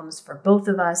problems for both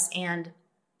of us. And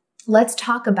let's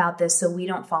talk about this so we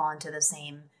don't fall into the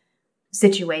same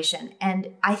situation. And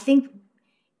I think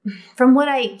from what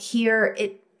I hear,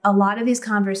 a lot of these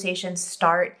conversations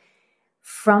start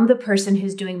from the person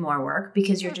who's doing more work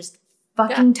because you're just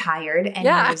fucking tired and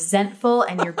you're resentful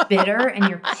and you're bitter and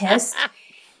you're pissed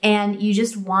and you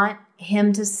just want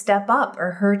him to step up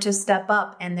or her to step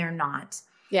up and they're not.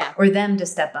 Yeah. Or them to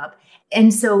step up.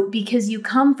 And so because you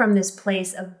come from this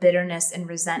place of bitterness and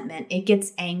resentment, it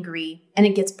gets angry and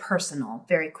it gets personal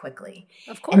very quickly.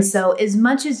 Of course. And so as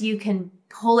much as you can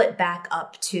pull it back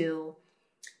up to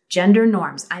gender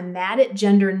norms, I'm mad at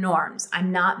gender norms.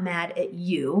 I'm not mad at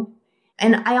you.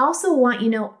 And I also want,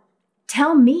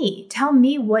 tell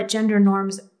me what gender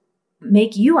norms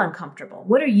make you uncomfortable.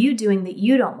 What are you doing that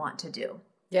you don't want to do?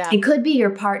 Yeah. It could be your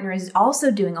partner is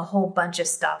also doing a whole bunch of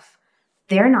stuff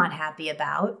they're not happy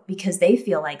about because they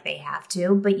feel like they have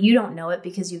to, but you don't know it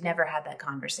because you've never had that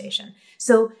conversation.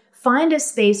 So find a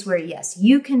space where, yes,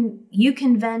 you can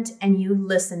vent and you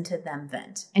listen to them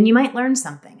vent, and you might learn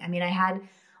something. I mean, I had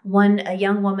a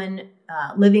young woman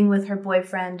living with her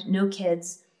boyfriend, no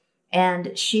kids,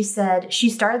 and she said, she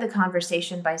started the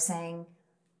conversation by saying,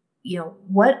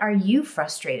 what are you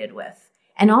frustrated with?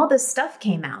 And all this stuff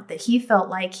came out that he felt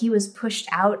like he was pushed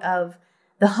out of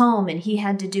the home and he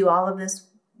had to do all of this,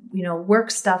 work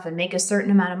stuff and make a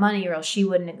certain amount of money or else she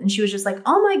wouldn't. And she was just like,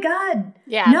 oh my God,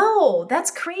 no,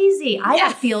 that's crazy. I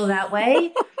don't feel that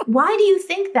way. Why do you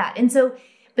think that? And so,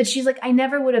 but she's like, I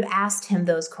never would have asked him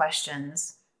those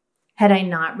questions had I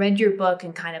not read your book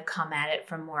and kind of come at it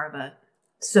from more of a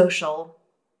social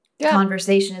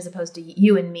conversation as opposed to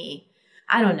you and me.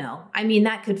 I don't know. I mean,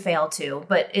 that could fail too,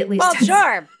 but at least that's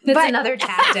another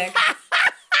tactic.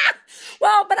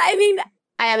 Well, but I mean,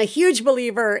 I am a huge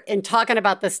believer in talking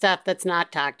about the stuff that's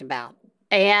not talked about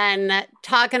and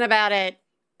talking about it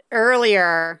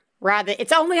earlier. Rather,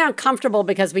 it's only uncomfortable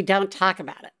because we don't talk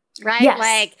about it, right?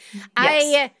 Yes.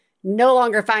 I no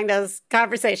longer find those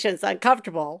conversations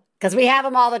uncomfortable because we have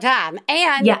them all the time.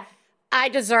 And I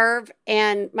deserve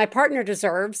and my partner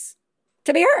deserves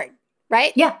to be heard,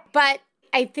 right? Yeah. But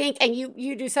I think, and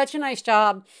you do such a nice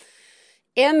job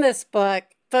in this book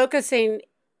focusing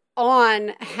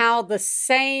on how the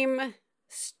same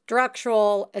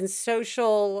structural and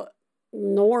social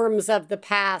norms of the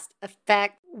past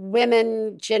affect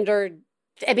women, gender.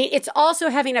 I mean, it's also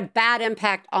having a bad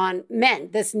impact on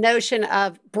men. This notion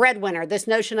of breadwinner, this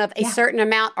notion of a certain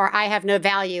amount, or I have no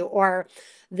value, or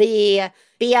the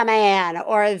be a man,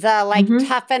 or the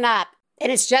toughen up.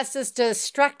 And it's just as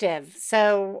destructive.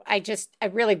 So I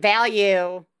really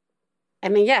value. I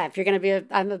mean, if you're going to be,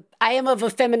 I am of a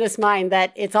feminist mind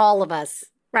that it's all of us,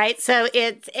 right? So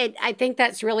I think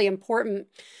that's really important.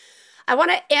 I want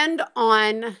to end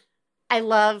on, I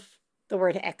love the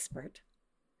word expert.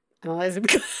 It always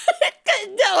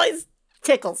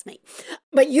tickles me.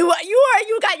 But you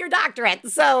got your doctorate,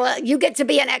 so you get to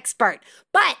be an expert.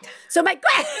 But, so my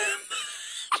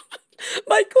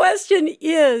question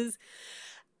is,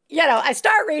 I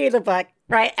start reading the book,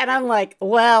 right? And I'm like,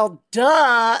 well,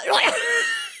 duh.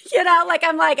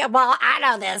 I'm like, well, I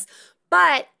know this.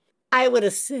 But I would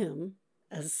assume,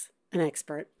 as an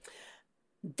expert,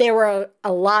 there were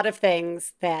a lot of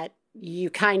things that you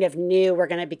kind of knew were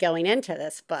going to be going into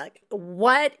this book.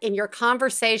 What, in your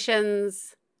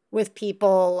conversations with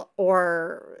people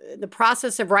or the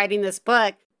process of writing this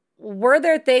book, were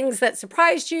there things that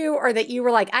surprised you or that you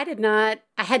were like, I had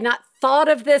not thought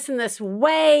of this in this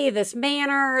way, this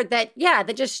manner, that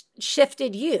just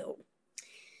shifted you?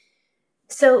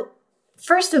 So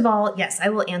first of all, yes, I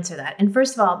will answer that. And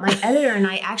first of all, my editor and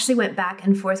I actually went back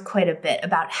and forth quite a bit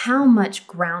about how much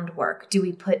groundwork do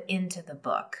we put into the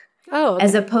book,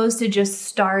 as opposed to just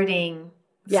starting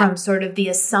from sort of the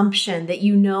assumption that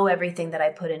everything that I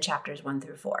put in chapters 1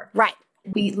 through 4. Right.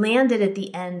 We landed at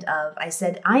the end of, I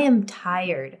said, I am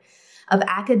tired of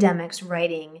academics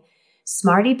writing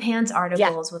smarty pants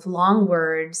articles with long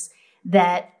words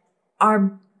that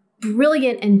are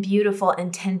brilliant and beautiful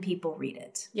and 10 people read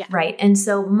it. Yeah. Right. And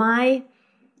so my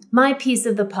piece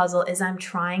of the puzzle is I'm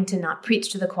trying to not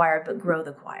preach to the choir, but grow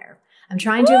the choir. I'm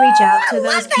trying to reach out to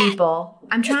those people.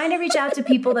 I'm trying to reach out to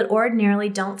people that ordinarily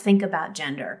don't think about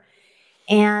gender.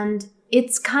 And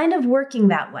it's kind of working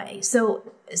that way. So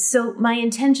my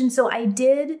intention,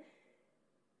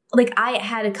 I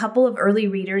had a couple of early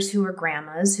readers who were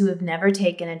grandmas who have never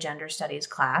taken a gender studies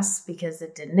class because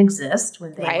it didn't exist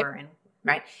when they were in,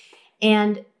 right?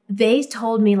 And they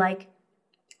told me,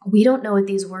 we don't know what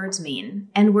these words mean.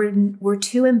 And we're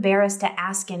too embarrassed to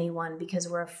ask anyone because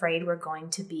we're afraid we're going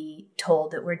to be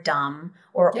told that we're dumb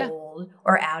or old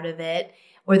or out of it,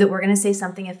 or that we're going to say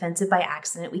something offensive by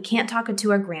accident. We can't talk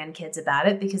to our grandkids about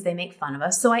it because they make fun of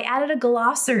us. So I added a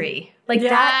glossary.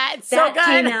 That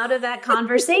came out of that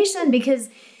conversation because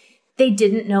they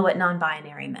didn't know what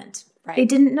non-binary meant. Right. They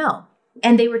didn't know.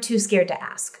 And they were too scared to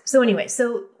ask. So anyway,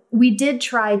 so we did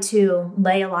try to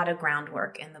lay a lot of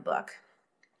groundwork in the book.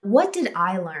 What did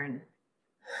I learn?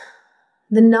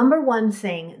 The number one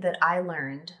thing that I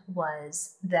learned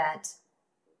was that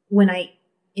when I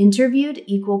interviewed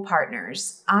equal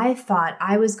partners, I thought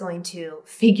I was going to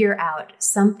figure out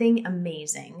something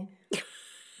amazing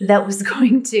that was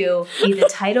going to be the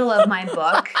title of my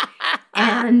book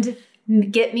and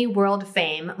get me world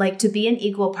fame. Like, to be an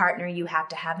equal partner, you have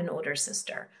to have an older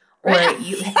sister. Or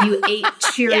you ate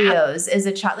Cheerios as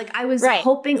a child. Like, I was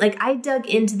hoping, like, I dug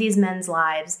into these men's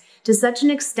lives to such an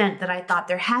extent that I thought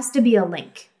there has to be a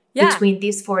link between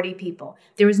these 40 people.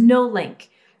 There was no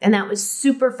link. And that was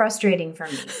super frustrating for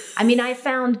me. I mean, I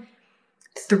found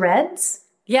threads.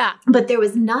 Yeah. But there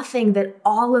was nothing that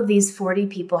all of these 40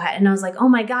 people had. And I was like, oh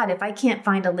my God, if I can't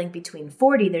find a link between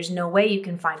 40, there's no way you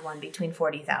can find one between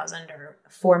 40,000 or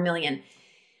 4 million.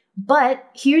 But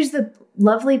here's the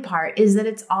lovely part, is that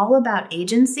it's all about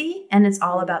agency and it's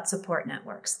all about support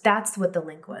networks. That's what the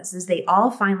link was, is they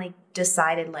all finally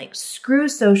decided, like, screw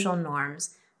social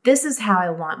norms. This is how I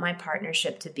want my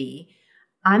partnership to be.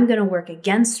 I'm going to work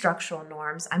against structural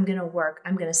norms. I'm going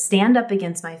to stand up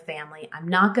against my family. I'm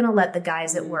not going to let the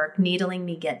guys at work needling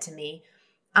me get to me.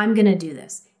 I'm going to do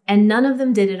this. And none of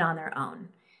them did it on their own.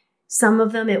 Some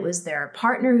of them, it was their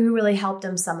partner who really helped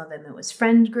them. Some of them, it was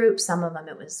friend groups. Some of them,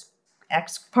 it was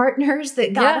ex-partners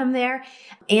that got them there.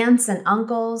 Aunts and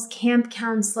uncles, camp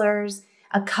counselors.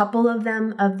 A couple of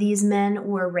them, of these men,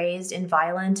 were raised in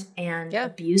violent and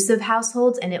abusive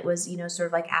households. And it was, sort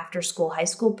of like after school, high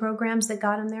school programs that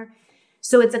got them there.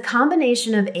 So it's a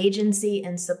combination of agency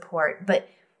and support, but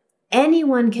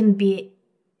anyone can be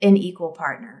an equal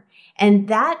partner. And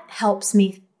that helps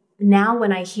me now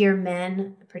when I hear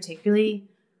men, particularly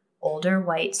older,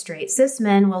 white, straight, cis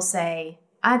men, will say,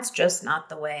 that's just not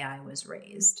the way I was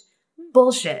raised.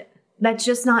 Bullshit. That's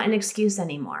just not an excuse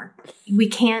anymore.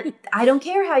 I don't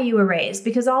care how you were raised,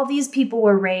 because all these people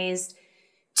were raised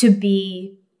to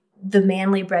be the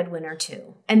manly breadwinner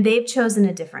too. And they've chosen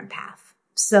a different path.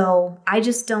 So I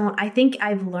think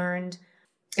I've learned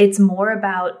it's more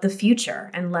about the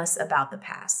future and less about the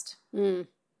past.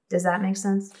 Does that make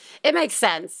sense? It makes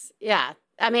sense. Yeah.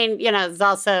 I mean, it's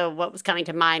also what was coming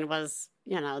to mind was,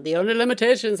 the only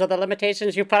limitations are the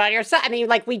limitations you put on yourself. I mean,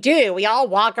 like, we all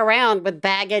walk around with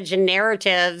baggage and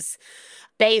narratives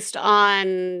based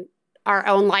on our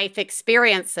own life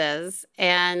experiences.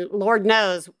 And Lord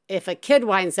knows, if a kid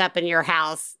winds up in your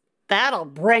house, that'll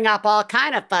bring up all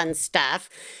kind of fun stuff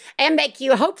and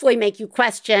hopefully make you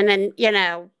question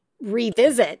and,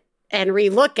 revisit and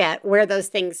relook at where those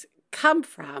things come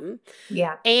from.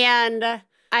 Yeah. And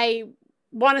I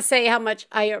want to say how much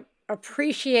I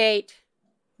appreciate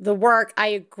the work. I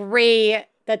agree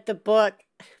that the book,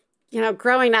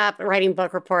 growing up writing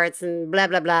book reports and blah,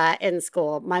 blah, blah in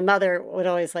school, my mother would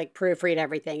always proofread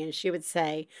everything. And she would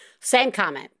say, same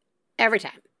comment every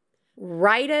time.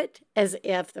 Write it as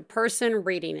if the person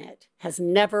reading it has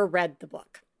never read the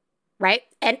book, right?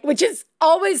 And which is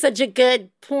always such a good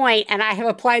point. And I have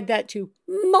applied that to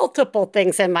multiple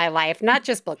things in my life, not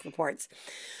just book reports.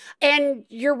 And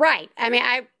you're right. I mean,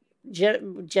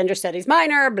 gender studies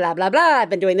minor, blah, blah, blah. I've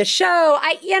been doing the show.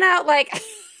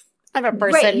 I'm a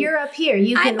person. Right, you're up here.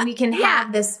 We can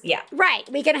have this. Yeah. Right.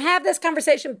 We can have this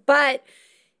conversation, but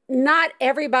not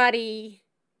everybody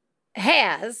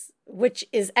has, which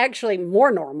is actually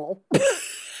more normal.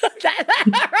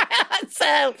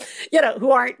 So,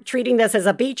 who aren't treating this as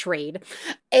a beach read.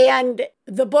 And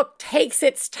the book takes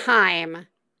its time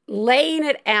laying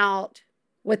it out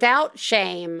without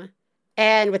shame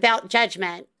and without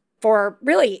judgment for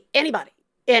really anybody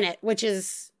in it, which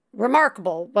is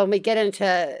remarkable when we get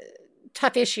into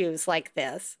tough issues like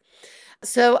this.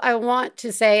 So I want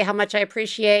to say how much I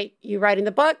appreciate you writing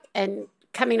the book and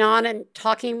coming on and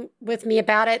talking with me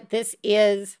about it. This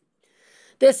is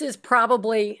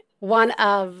probably one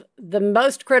of the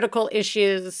most critical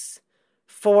issues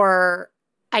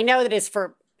I know that it's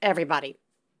for everybody,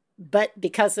 but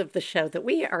because of the show that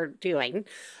we are doing,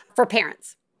 for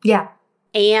parents. Yeah.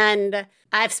 And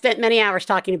I've spent many hours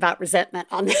talking about resentment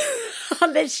on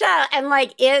this show. And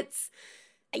it's,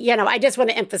 I just want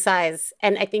to emphasize,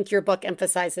 and I think your book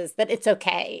emphasizes, that it's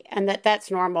okay and that's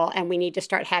normal. And we need to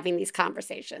start having these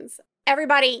conversations.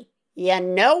 Everybody, you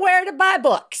know where to buy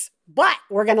books, but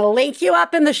we're going to link you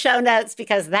up in the show notes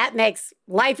because that makes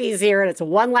life easier. And it's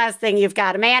one last thing you've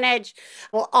got to manage.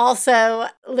 We'll also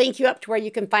link you up to where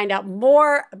you can find out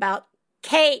more about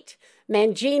Kate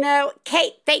Mangino.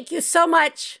 Kate, thank you so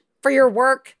much for your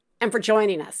work and for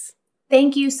joining us.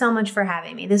 Thank you so much for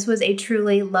having me. This was a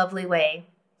truly lovely way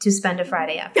to spend a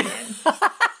Friday afternoon.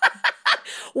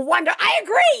 Wonder. I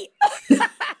agree.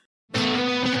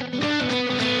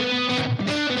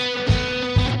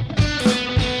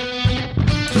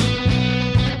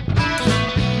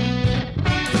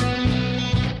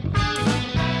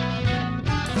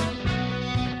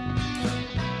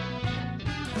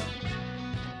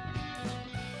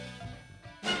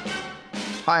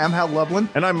 Hi, I'm Hal Loveland.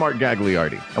 And I'm Mark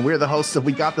Gagliardi. And we're the hosts of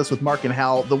We Got This with Mark and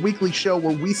Hal, the weekly show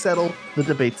where we settle the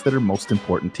debates that are most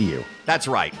important to you. That's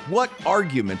right. What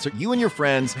arguments are you and your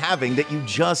friends having that you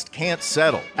just can't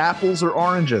settle? Apples or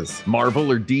oranges? Marvel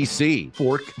or DC?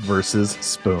 Fork versus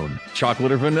spoon?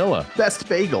 Chocolate or vanilla? Best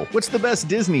bagel? What's the best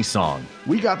Disney song?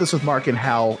 We Got This with Mark and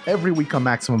Hal. Every week on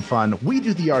Maximum Fun, we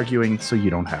do the arguing so you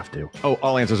don't have to. Oh,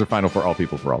 all answers are final for all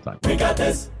people for all time. We got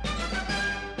this.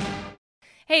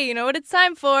 Hey, you know what it's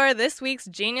time for? This week's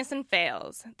Genius and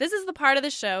Fails. This is the part of the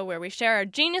show where we share our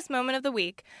genius moment of the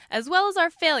week, as well as our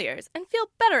failures, and feel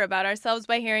better about ourselves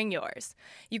by hearing yours.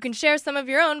 You can share some of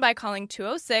your own by calling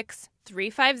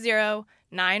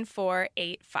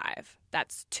 206-350-9485.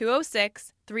 That's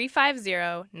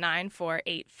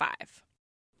 206-350-9485.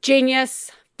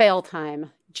 Genius, fail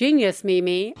time. Genius,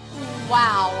 Mimi.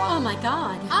 Wow. Oh my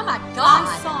God. Oh my God.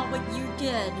 I saw what you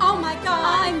did. Oh my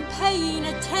God. I'm paying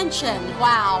attention.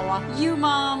 Wow. You,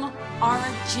 Mom, are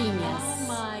a genius. Oh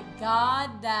my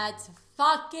God, that's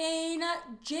fucking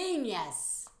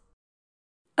genius.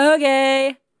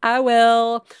 Okay, I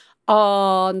will.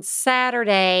 On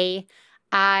Saturday,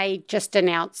 I just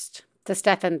announced to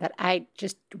Stefan that I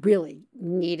just really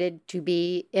needed to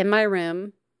be in my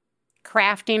room,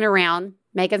 crafting around,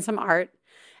 making some art.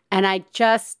 And I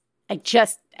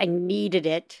needed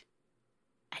it.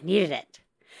 I needed it.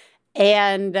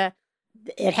 And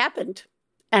it happened.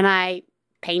 And I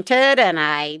painted and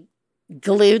I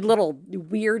glued little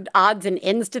weird odds and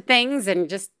ends to things and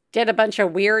just did a bunch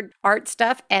of weird art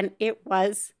stuff. And it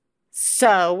was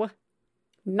so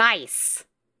nice.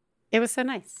 It was so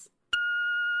nice.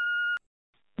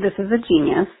 This is a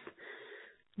genius.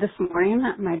 This morning,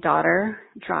 my daughter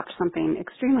dropped something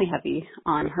extremely heavy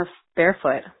on her bare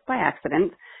foot by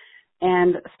accident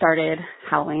and started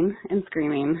howling and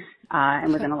screaming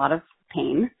and was in a lot of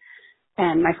pain.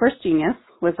 And my first genius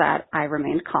was that I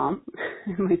remained calm.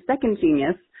 My second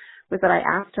genius was that I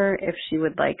asked her if she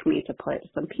would like me to put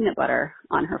some peanut butter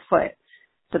on her foot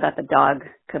so that the dog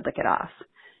could lick it off,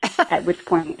 at which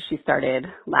point she started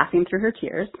laughing through her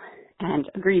tears and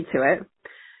agreed to it.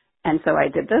 And so I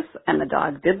did this, and the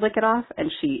dog did lick it off,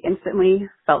 and she instantly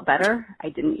felt better. I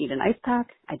didn't need an ice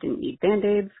pack. I didn't need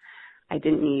Band-Aids. I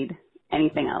didn't need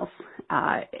anything else.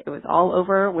 It was all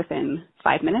over within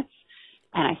 5 minutes,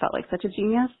 and I felt like such a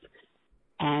genius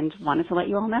and wanted to let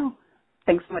you all know.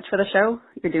 Thanks so much for the show.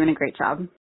 You're doing a great job.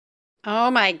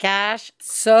 Oh, my gosh.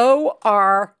 So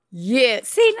are you.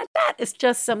 See, that is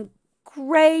just some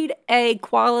grade A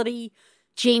quality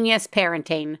genius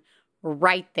parenting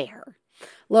right there.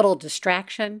 Little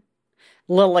distraction,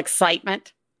 little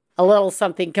excitement, a little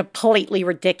something completely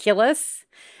ridiculous.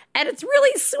 And it's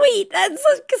really sweet. That's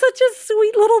such a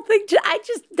sweet little thing.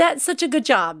 That's such a good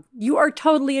job. You are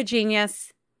totally a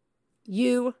genius.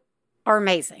 You are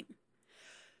amazing.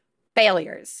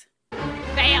 Failures.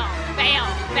 Fail, fail,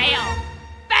 fail,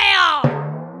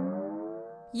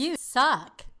 fail. You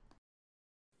suck.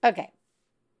 Okay.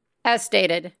 As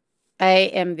stated,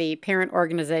 I am the parent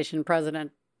organization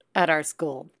president at our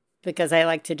school because I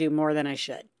like to do more than I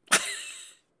should.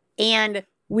 And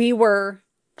we were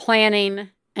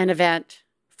planning an event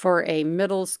for a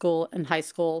middle school and high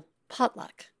school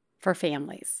potluck for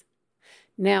families.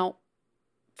 Now,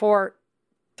 for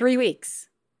 3 weeks,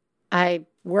 I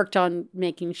worked on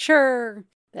making sure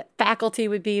that faculty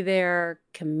would be there,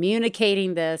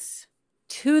 communicating this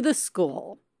to the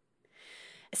school,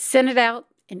 sent it out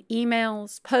in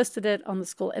emails, posted it on the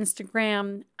school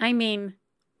Instagram. I mean,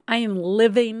 I am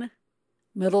living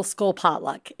middle school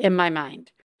potluck in my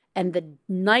mind. And the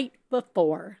night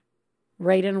before,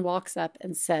 Raiden walks up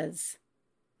and says,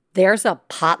 "There's a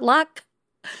potluck?"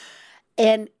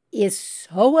 And is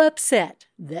so upset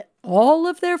that all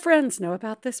of their friends know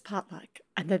about this potluck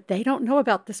and that they don't know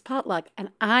about this potluck.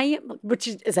 And which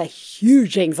is a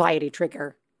huge anxiety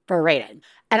trigger for Raiden.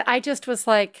 And I just was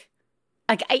I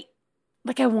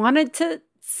wanted to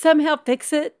somehow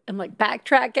fix it and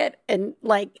backtrack it and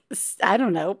I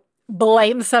don't know,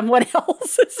 blame someone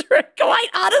else is quite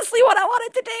honestly what I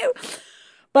wanted to do.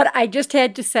 But I just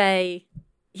had to say,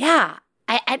 yeah,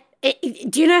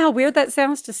 do you know how weird that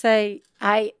sounds to say,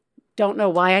 I don't know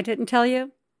why I didn't tell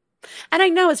you? And I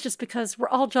know it's just because we're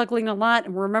all juggling a lot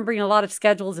and we're remembering a lot of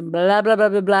schedules and blah, blah, blah,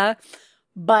 blah, blah.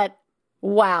 But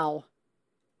wow,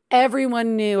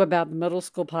 everyone knew about the middle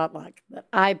school potluck that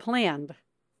I planned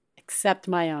except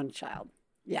my own child.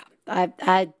 Yeah,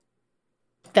 I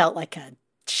felt like a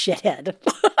shithead.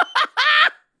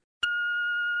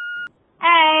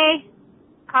 Hey,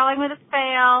 calling with a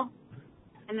fail.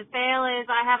 And the fail is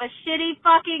I have a shitty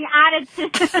fucking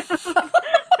attitude.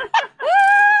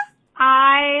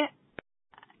 I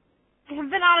have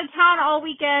been out of town all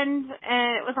weekend,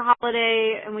 and it was a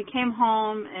holiday, and we came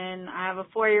home, and I have a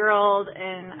 4-year-old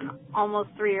and an almost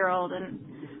 3-year-old, and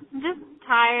I'm just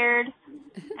tired.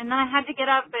 And then I had to get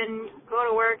up and go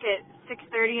to work at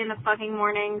 6:30 in the fucking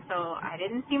morning, so I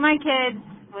didn't see my kids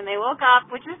when they woke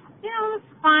up, which is, it's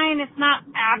fine. It's not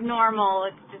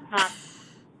abnormal. It's just not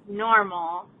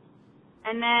normal.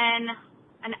 And then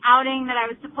an outing that I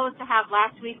was supposed to have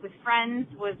last week with friends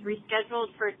was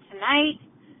rescheduled for tonight.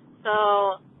 So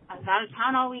I was out of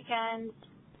town all weekend.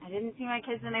 I didn't see my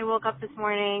kids when they woke up this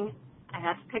morning. I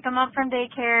got to pick them up from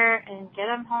daycare and get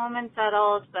them home and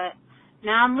settled. But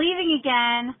now I'm leaving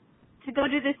again to go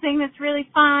do this thing that's really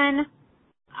fun.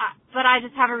 But I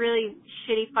just have a really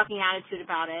shitty fucking attitude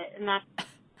about it. And that's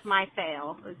my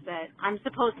fail, is that I'm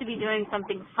supposed to be doing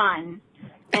something fun.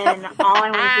 And all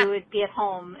I want to do is be at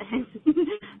home and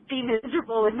be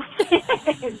miserable with my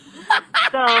kids.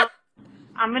 So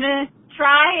I'm going to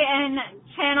try and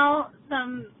channel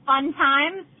some fun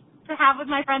times to have with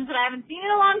my friends that I haven't seen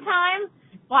in a long time,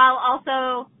 while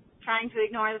also trying to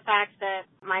ignore the fact that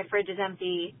my fridge is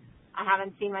empty. I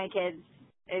haven't seen my kids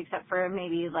except for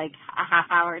maybe like a half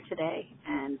hour today.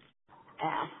 And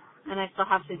I still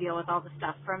have to deal with all the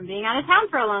stuff from being out of town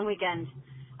for a long weekend.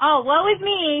 Oh, woe is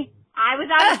me. I was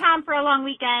out of town for a long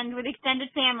weekend with extended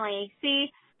family. See,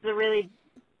 I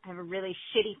have a really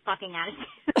shitty fucking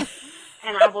attitude,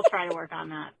 and I will try to work on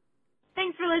that.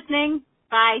 Thanks for listening.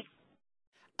 Bye.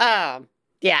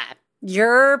 Yeah.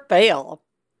 Your fail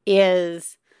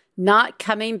is not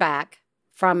coming back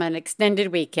from an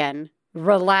extended weekend,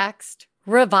 relaxed,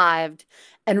 revived,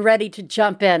 and ready to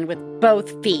jump in with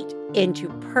both feet into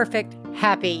perfect,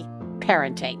 happy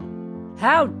parenting.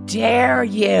 How dare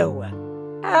you?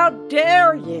 How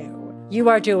dare you? You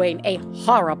are doing a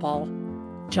horrible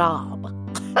job.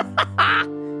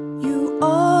 You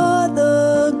are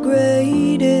the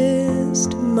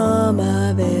greatest mom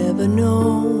I've ever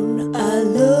known. I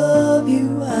love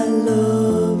you, I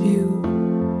love you.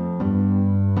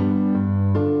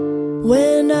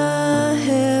 When I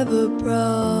have a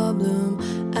problem,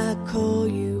 I call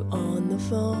you on the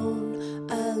phone.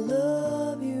 I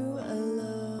love you, I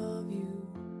love you.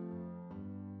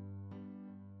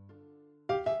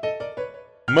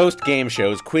 Most game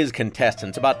shows quiz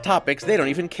contestants about topics they don't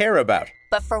even care about.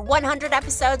 But for 100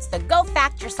 episodes, the Go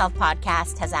Fact Yourself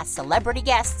podcast has asked celebrity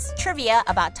guests trivia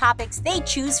about topics they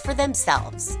choose for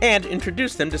themselves. And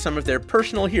introduced them to some of their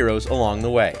personal heroes along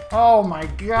the way. Oh my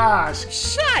gosh.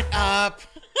 Shut up!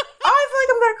 I feel like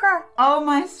I'm gonna cry. Oh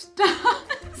my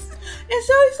stars. It's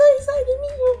so exciting to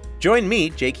meet you. Join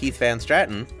me, J. Keith Van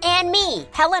Stratton. And me,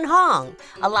 Helen Hong,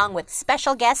 along with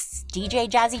special guests DJ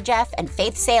Jazzy Jeff and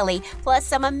Faith Saley, plus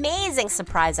some amazing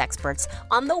surprise experts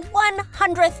on the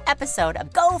 100th episode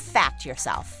of Go Fact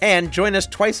Yourself. And join us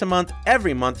twice a month,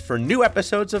 every month, for new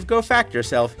episodes of Go Fact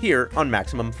Yourself here on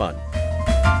Maximum Fun.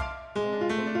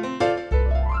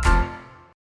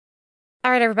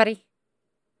 All right, everybody.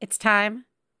 It's time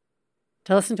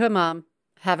to listen to a mom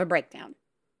have a breakdown.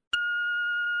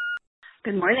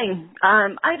 Good morning.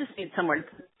 I just need somewhere to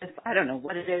put this. I don't know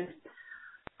what it is.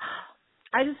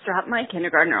 I just dropped my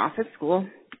kindergartner off at school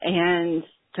and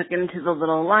took him to the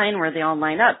little line where they all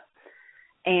line up.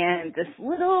 And this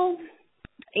little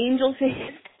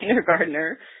angel-faced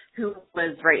kindergartner who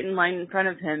was right in line in front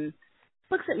of him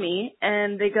looks at me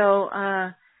and they go,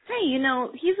 hey,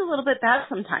 he's a little bit bad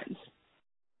sometimes.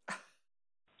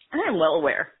 And I'm well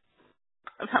aware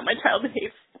of how my child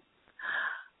behaves.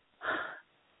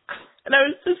 And I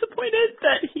was disappointed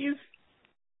that he's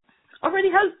already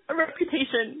has a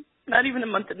reputation, not even a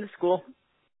month into school.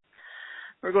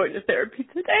 We're going to therapy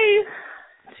today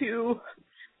to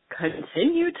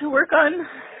continue to work on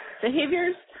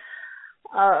behaviors.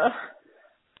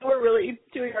 We're really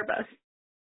doing our best.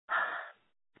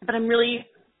 But I'm really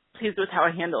pleased with how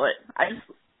I handle it.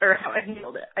 How I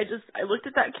handled it. I looked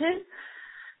at that kid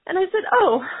and I said,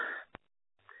 oh,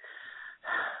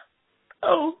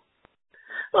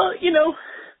 well,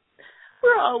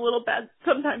 we're all a little bad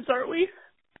sometimes, aren't we?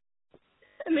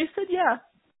 And they said, yeah.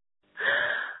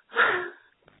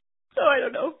 So I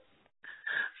don't know.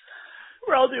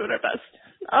 We're all doing our best.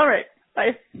 All right.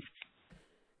 Bye.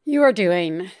 You are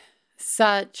doing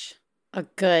such a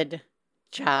good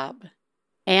job.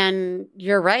 And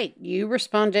you're right. You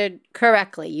responded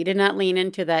correctly. You did not lean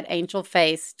into that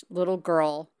angel-faced little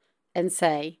girl and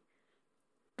say,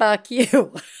 Fuck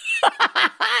you.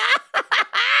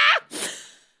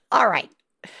 All right.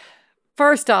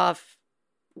 First off,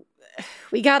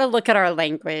 we got to look at our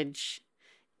language.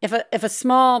 If a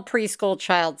small preschool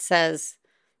child says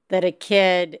that a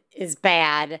kid is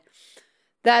bad,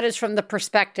 that is from the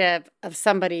perspective of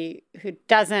somebody who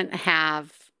doesn't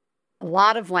have a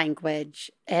lot of language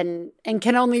and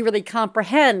can only really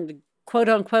comprehend quote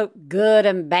unquote good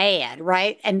and bad,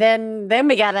 right? And then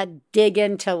we got to dig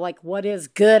into like what is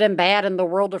good and bad in the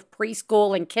world of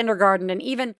preschool and kindergarten and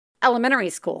even elementary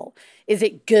school. Is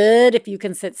it good if you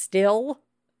can sit still?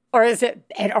 Or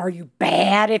and are you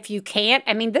bad if you can't?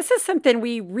 I mean, this is something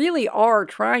we really are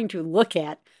trying to look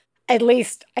at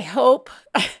least I hope,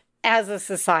 as a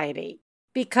society,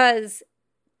 because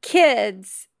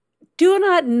kids do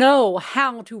not know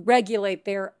how to regulate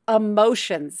their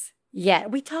emotions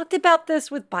yet. We talked about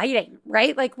this with biting,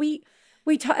 right? Like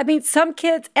some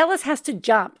kids, Ellis has to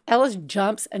jump. Ellis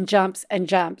jumps and jumps and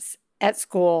jumps at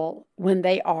school when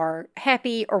they are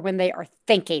happy or when they are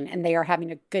thinking and they are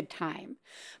having a good time.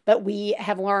 But we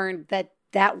have learned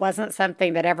that wasn't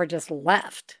something that ever just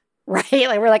left, right?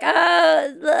 Like we're like, and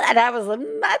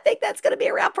I think that's going to be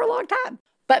around for a long time.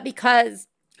 But because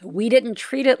we didn't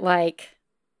treat it like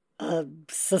a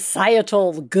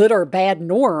societal good or bad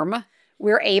norm,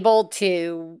 we're able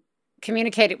to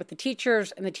communicate it with the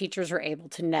teachers, and the teachers are able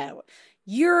to know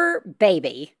your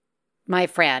baby, my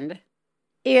friend,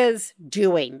 is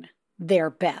doing their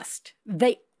best.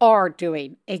 They are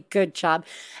doing a good job.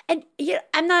 And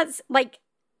I'm not like,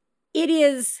 it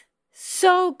is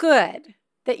so good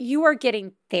that you are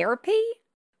getting therapy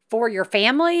for your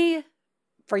family,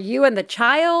 for you and the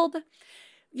child.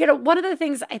 One of the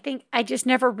things I think I just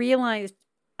never realized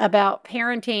about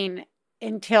parenting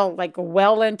until like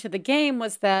well into the game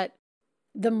was that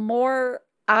the more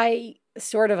I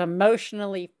sort of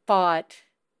emotionally fought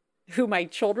who my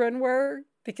children were,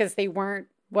 because they weren't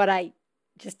what I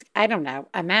don't know,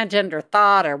 imagined or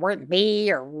thought or weren't me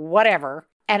or whatever.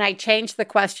 And I changed the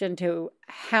question to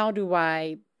how do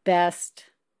I best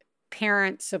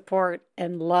parent, support,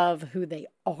 and love who they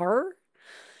are?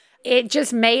 It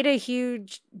just made a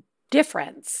huge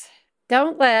difference.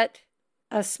 Don't let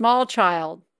a small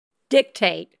child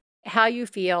dictate how you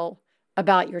feel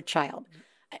about your child.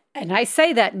 And I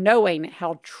say that knowing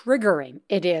how triggering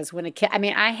it is when a kid,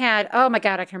 oh my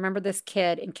God, I can remember this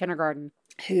kid in kindergarten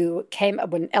who came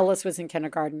up when Ellis was in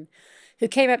kindergarten, who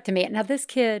came up to me. Now this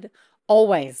kid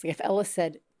always, if Ellis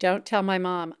said, don't tell my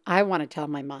mom, I want to tell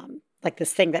my mom, like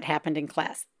this thing that happened in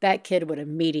class, that kid would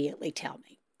immediately tell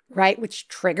me, right? Which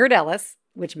triggered Ellis,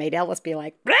 which made Ellis be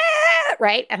like,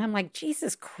 right? And I'm like,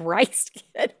 Jesus Christ,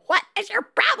 kid, what is your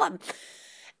problem?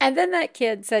 And then that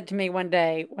kid said to me one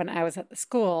day when I was at the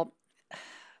school,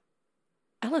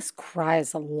 Ellis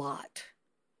cries a lot.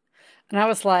 And I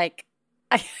was like,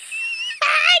 I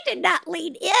did not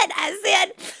lean in. I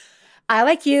said, I,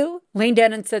 like you, leaned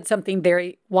in and said something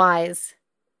very wise,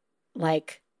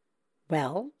 like,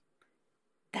 well,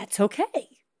 that's okay.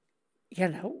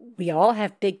 We all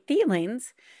have big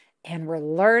feelings, and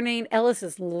Ellis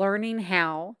is learning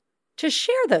how to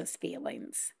share those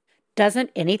feelings.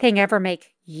 Doesn't anything ever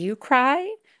make you cry?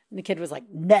 And the kid was like,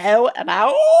 no. And I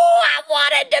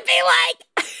wanted to be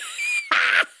like,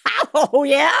 oh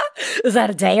yeah? Is that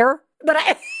a dare? But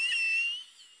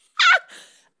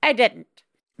I didn't.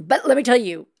 But let me tell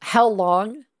you how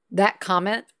long that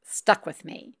comment stuck with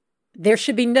me. There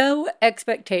should be no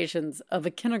expectations of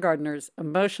a kindergartner's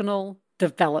emotional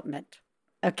development,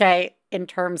 okay? In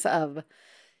terms of,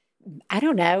 I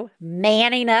don't know,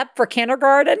 manning up for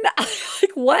kindergarten.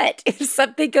 Like what? If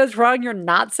something goes wrong, you're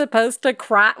not supposed to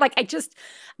cry.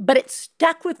 But it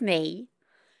stuck with me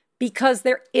because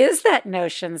there is that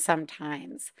notion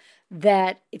sometimes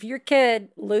that if your kid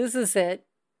loses it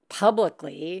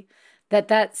publicly,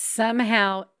 that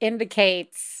somehow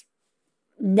indicates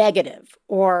negative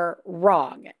or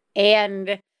wrong.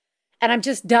 And I'm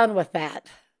just done with that.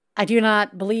 I do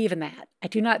not believe in that. I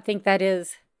do not think that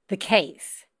is the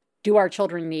case. Do our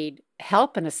children need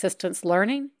help and assistance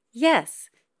learning? Yes.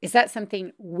 Is that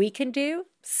something we can do?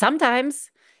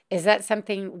 Sometimes. Is that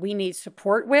something we need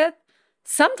support with?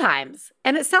 Sometimes.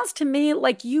 And it sounds to me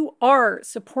like you are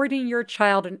supporting your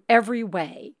child in every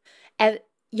way. And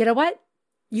you know what?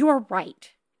 You are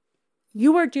right.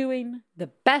 You are doing the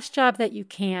best job that you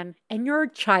can, and your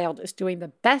child is doing the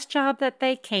best job that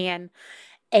they can.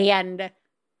 And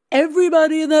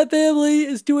everybody in that family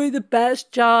is doing the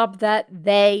best job that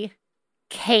they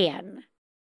can.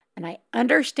 And I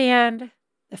understand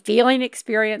the feeling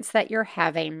experience that you're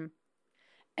having,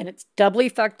 and it's doubly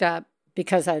fucked up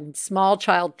because a small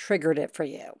child triggered it for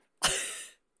you.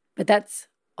 But that's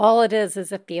All it is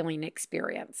a feeling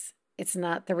experience. It's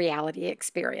not the reality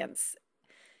experience.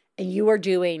 And you are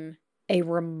doing a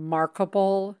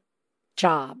remarkable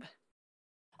job.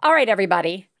 All right,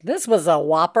 everybody. This was a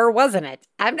whopper, wasn't it?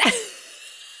 I've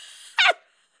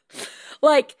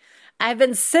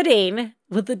been sitting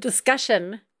with a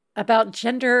discussion about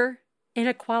gender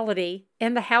inequality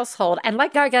in the household. And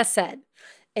like Gaga said,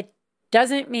 it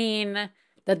doesn't mean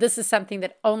that this is something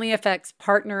that only affects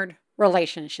partnered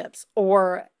relationships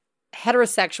or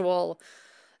heterosexual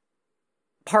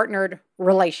partnered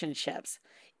relationships.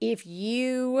 If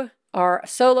you are a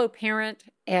solo parent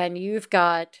and you've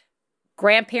got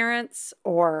grandparents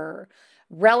or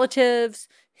relatives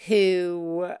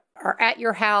who are at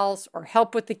your house or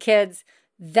help with the kids,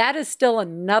 that is still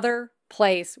another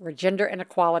place where gender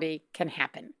inequality can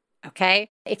happen, okay?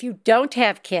 If you don't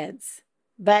have kids,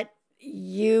 but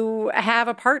you have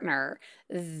a partner,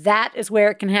 that is where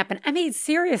it can happen. I mean,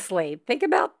 seriously, think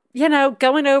about,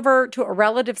 going over to a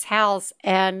relative's house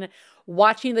and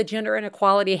watching the gender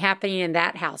inequality happening in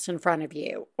that house in front of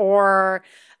you, or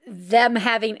them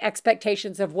having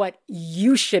expectations of what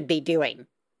you should be doing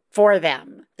for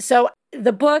them. So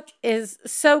the book is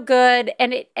so good,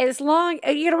 and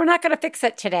we're not going to fix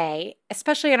it today,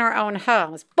 especially in our own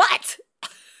homes, but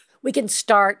we can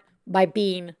start by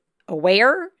being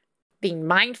aware, being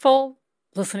mindful,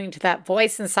 listening to that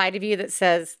voice inside of you that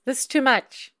says, this is too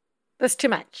much. This is too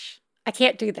much. I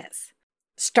can't do this.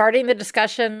 Starting the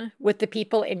discussion with the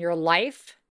people in your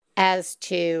life as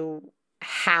to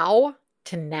how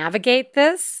to navigate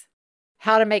this,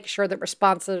 how to make sure that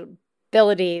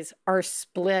responsibilities are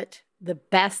split the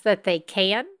best that they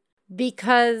can,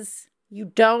 because you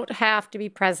don't have to be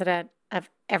president of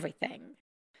everything.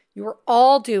 You are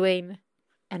all doing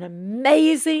an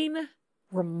amazing,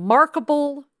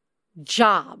 remarkable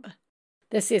job.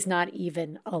 This is not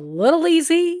even a little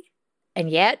easy, and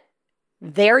yet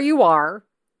there you are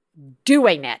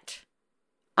doing it.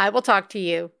 I will talk to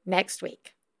you next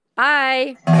week.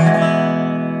 Bye.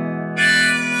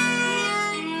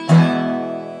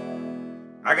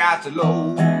 I got the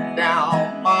low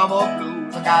down mama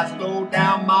blues. I got the low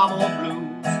down mama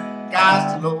blues.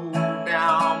 Got the low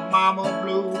down mama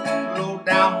blues. Low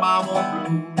down mama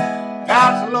blues.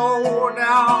 Got the low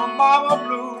down mama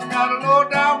blues. Got the low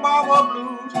down mama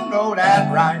blues. You know that's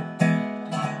right.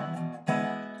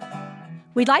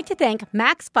 We'd like to thank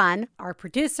Max Fun, our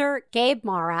producer, Gabe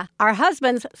Mara, our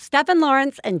husbands, Stephen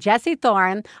Lawrence and Jesse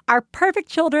Thorne, our perfect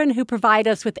children who provide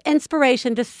us with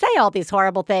inspiration to say all these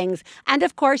horrible things, and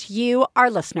of course, you,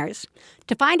 our listeners.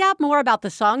 To find out more about the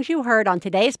songs you heard on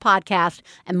today's podcast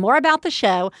and more about the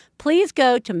show, please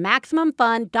go to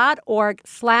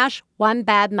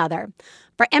MaximumFun.org/OneBadMother.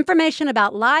 For information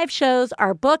about live shows,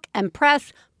 our book, and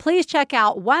press, please check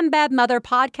out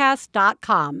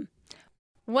OneBadMotherPodcast.com.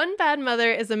 One Bad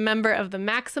Mother is a member of the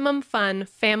Maximum Fun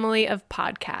family of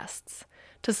podcasts.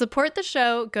 To support the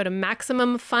show, go to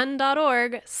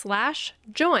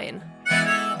MaximumFun.org/join.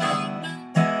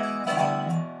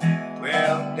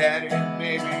 Well, Daddy and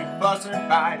baby fussing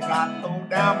fight, got low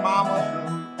down mama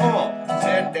blue. Oh,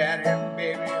 said Daddy and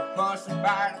baby fussing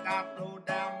fight, got low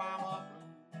down mama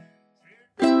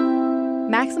blue.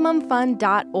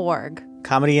 MaximumFun.org.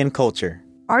 Comedy and culture.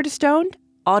 Artist owned.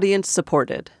 Audience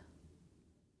supported.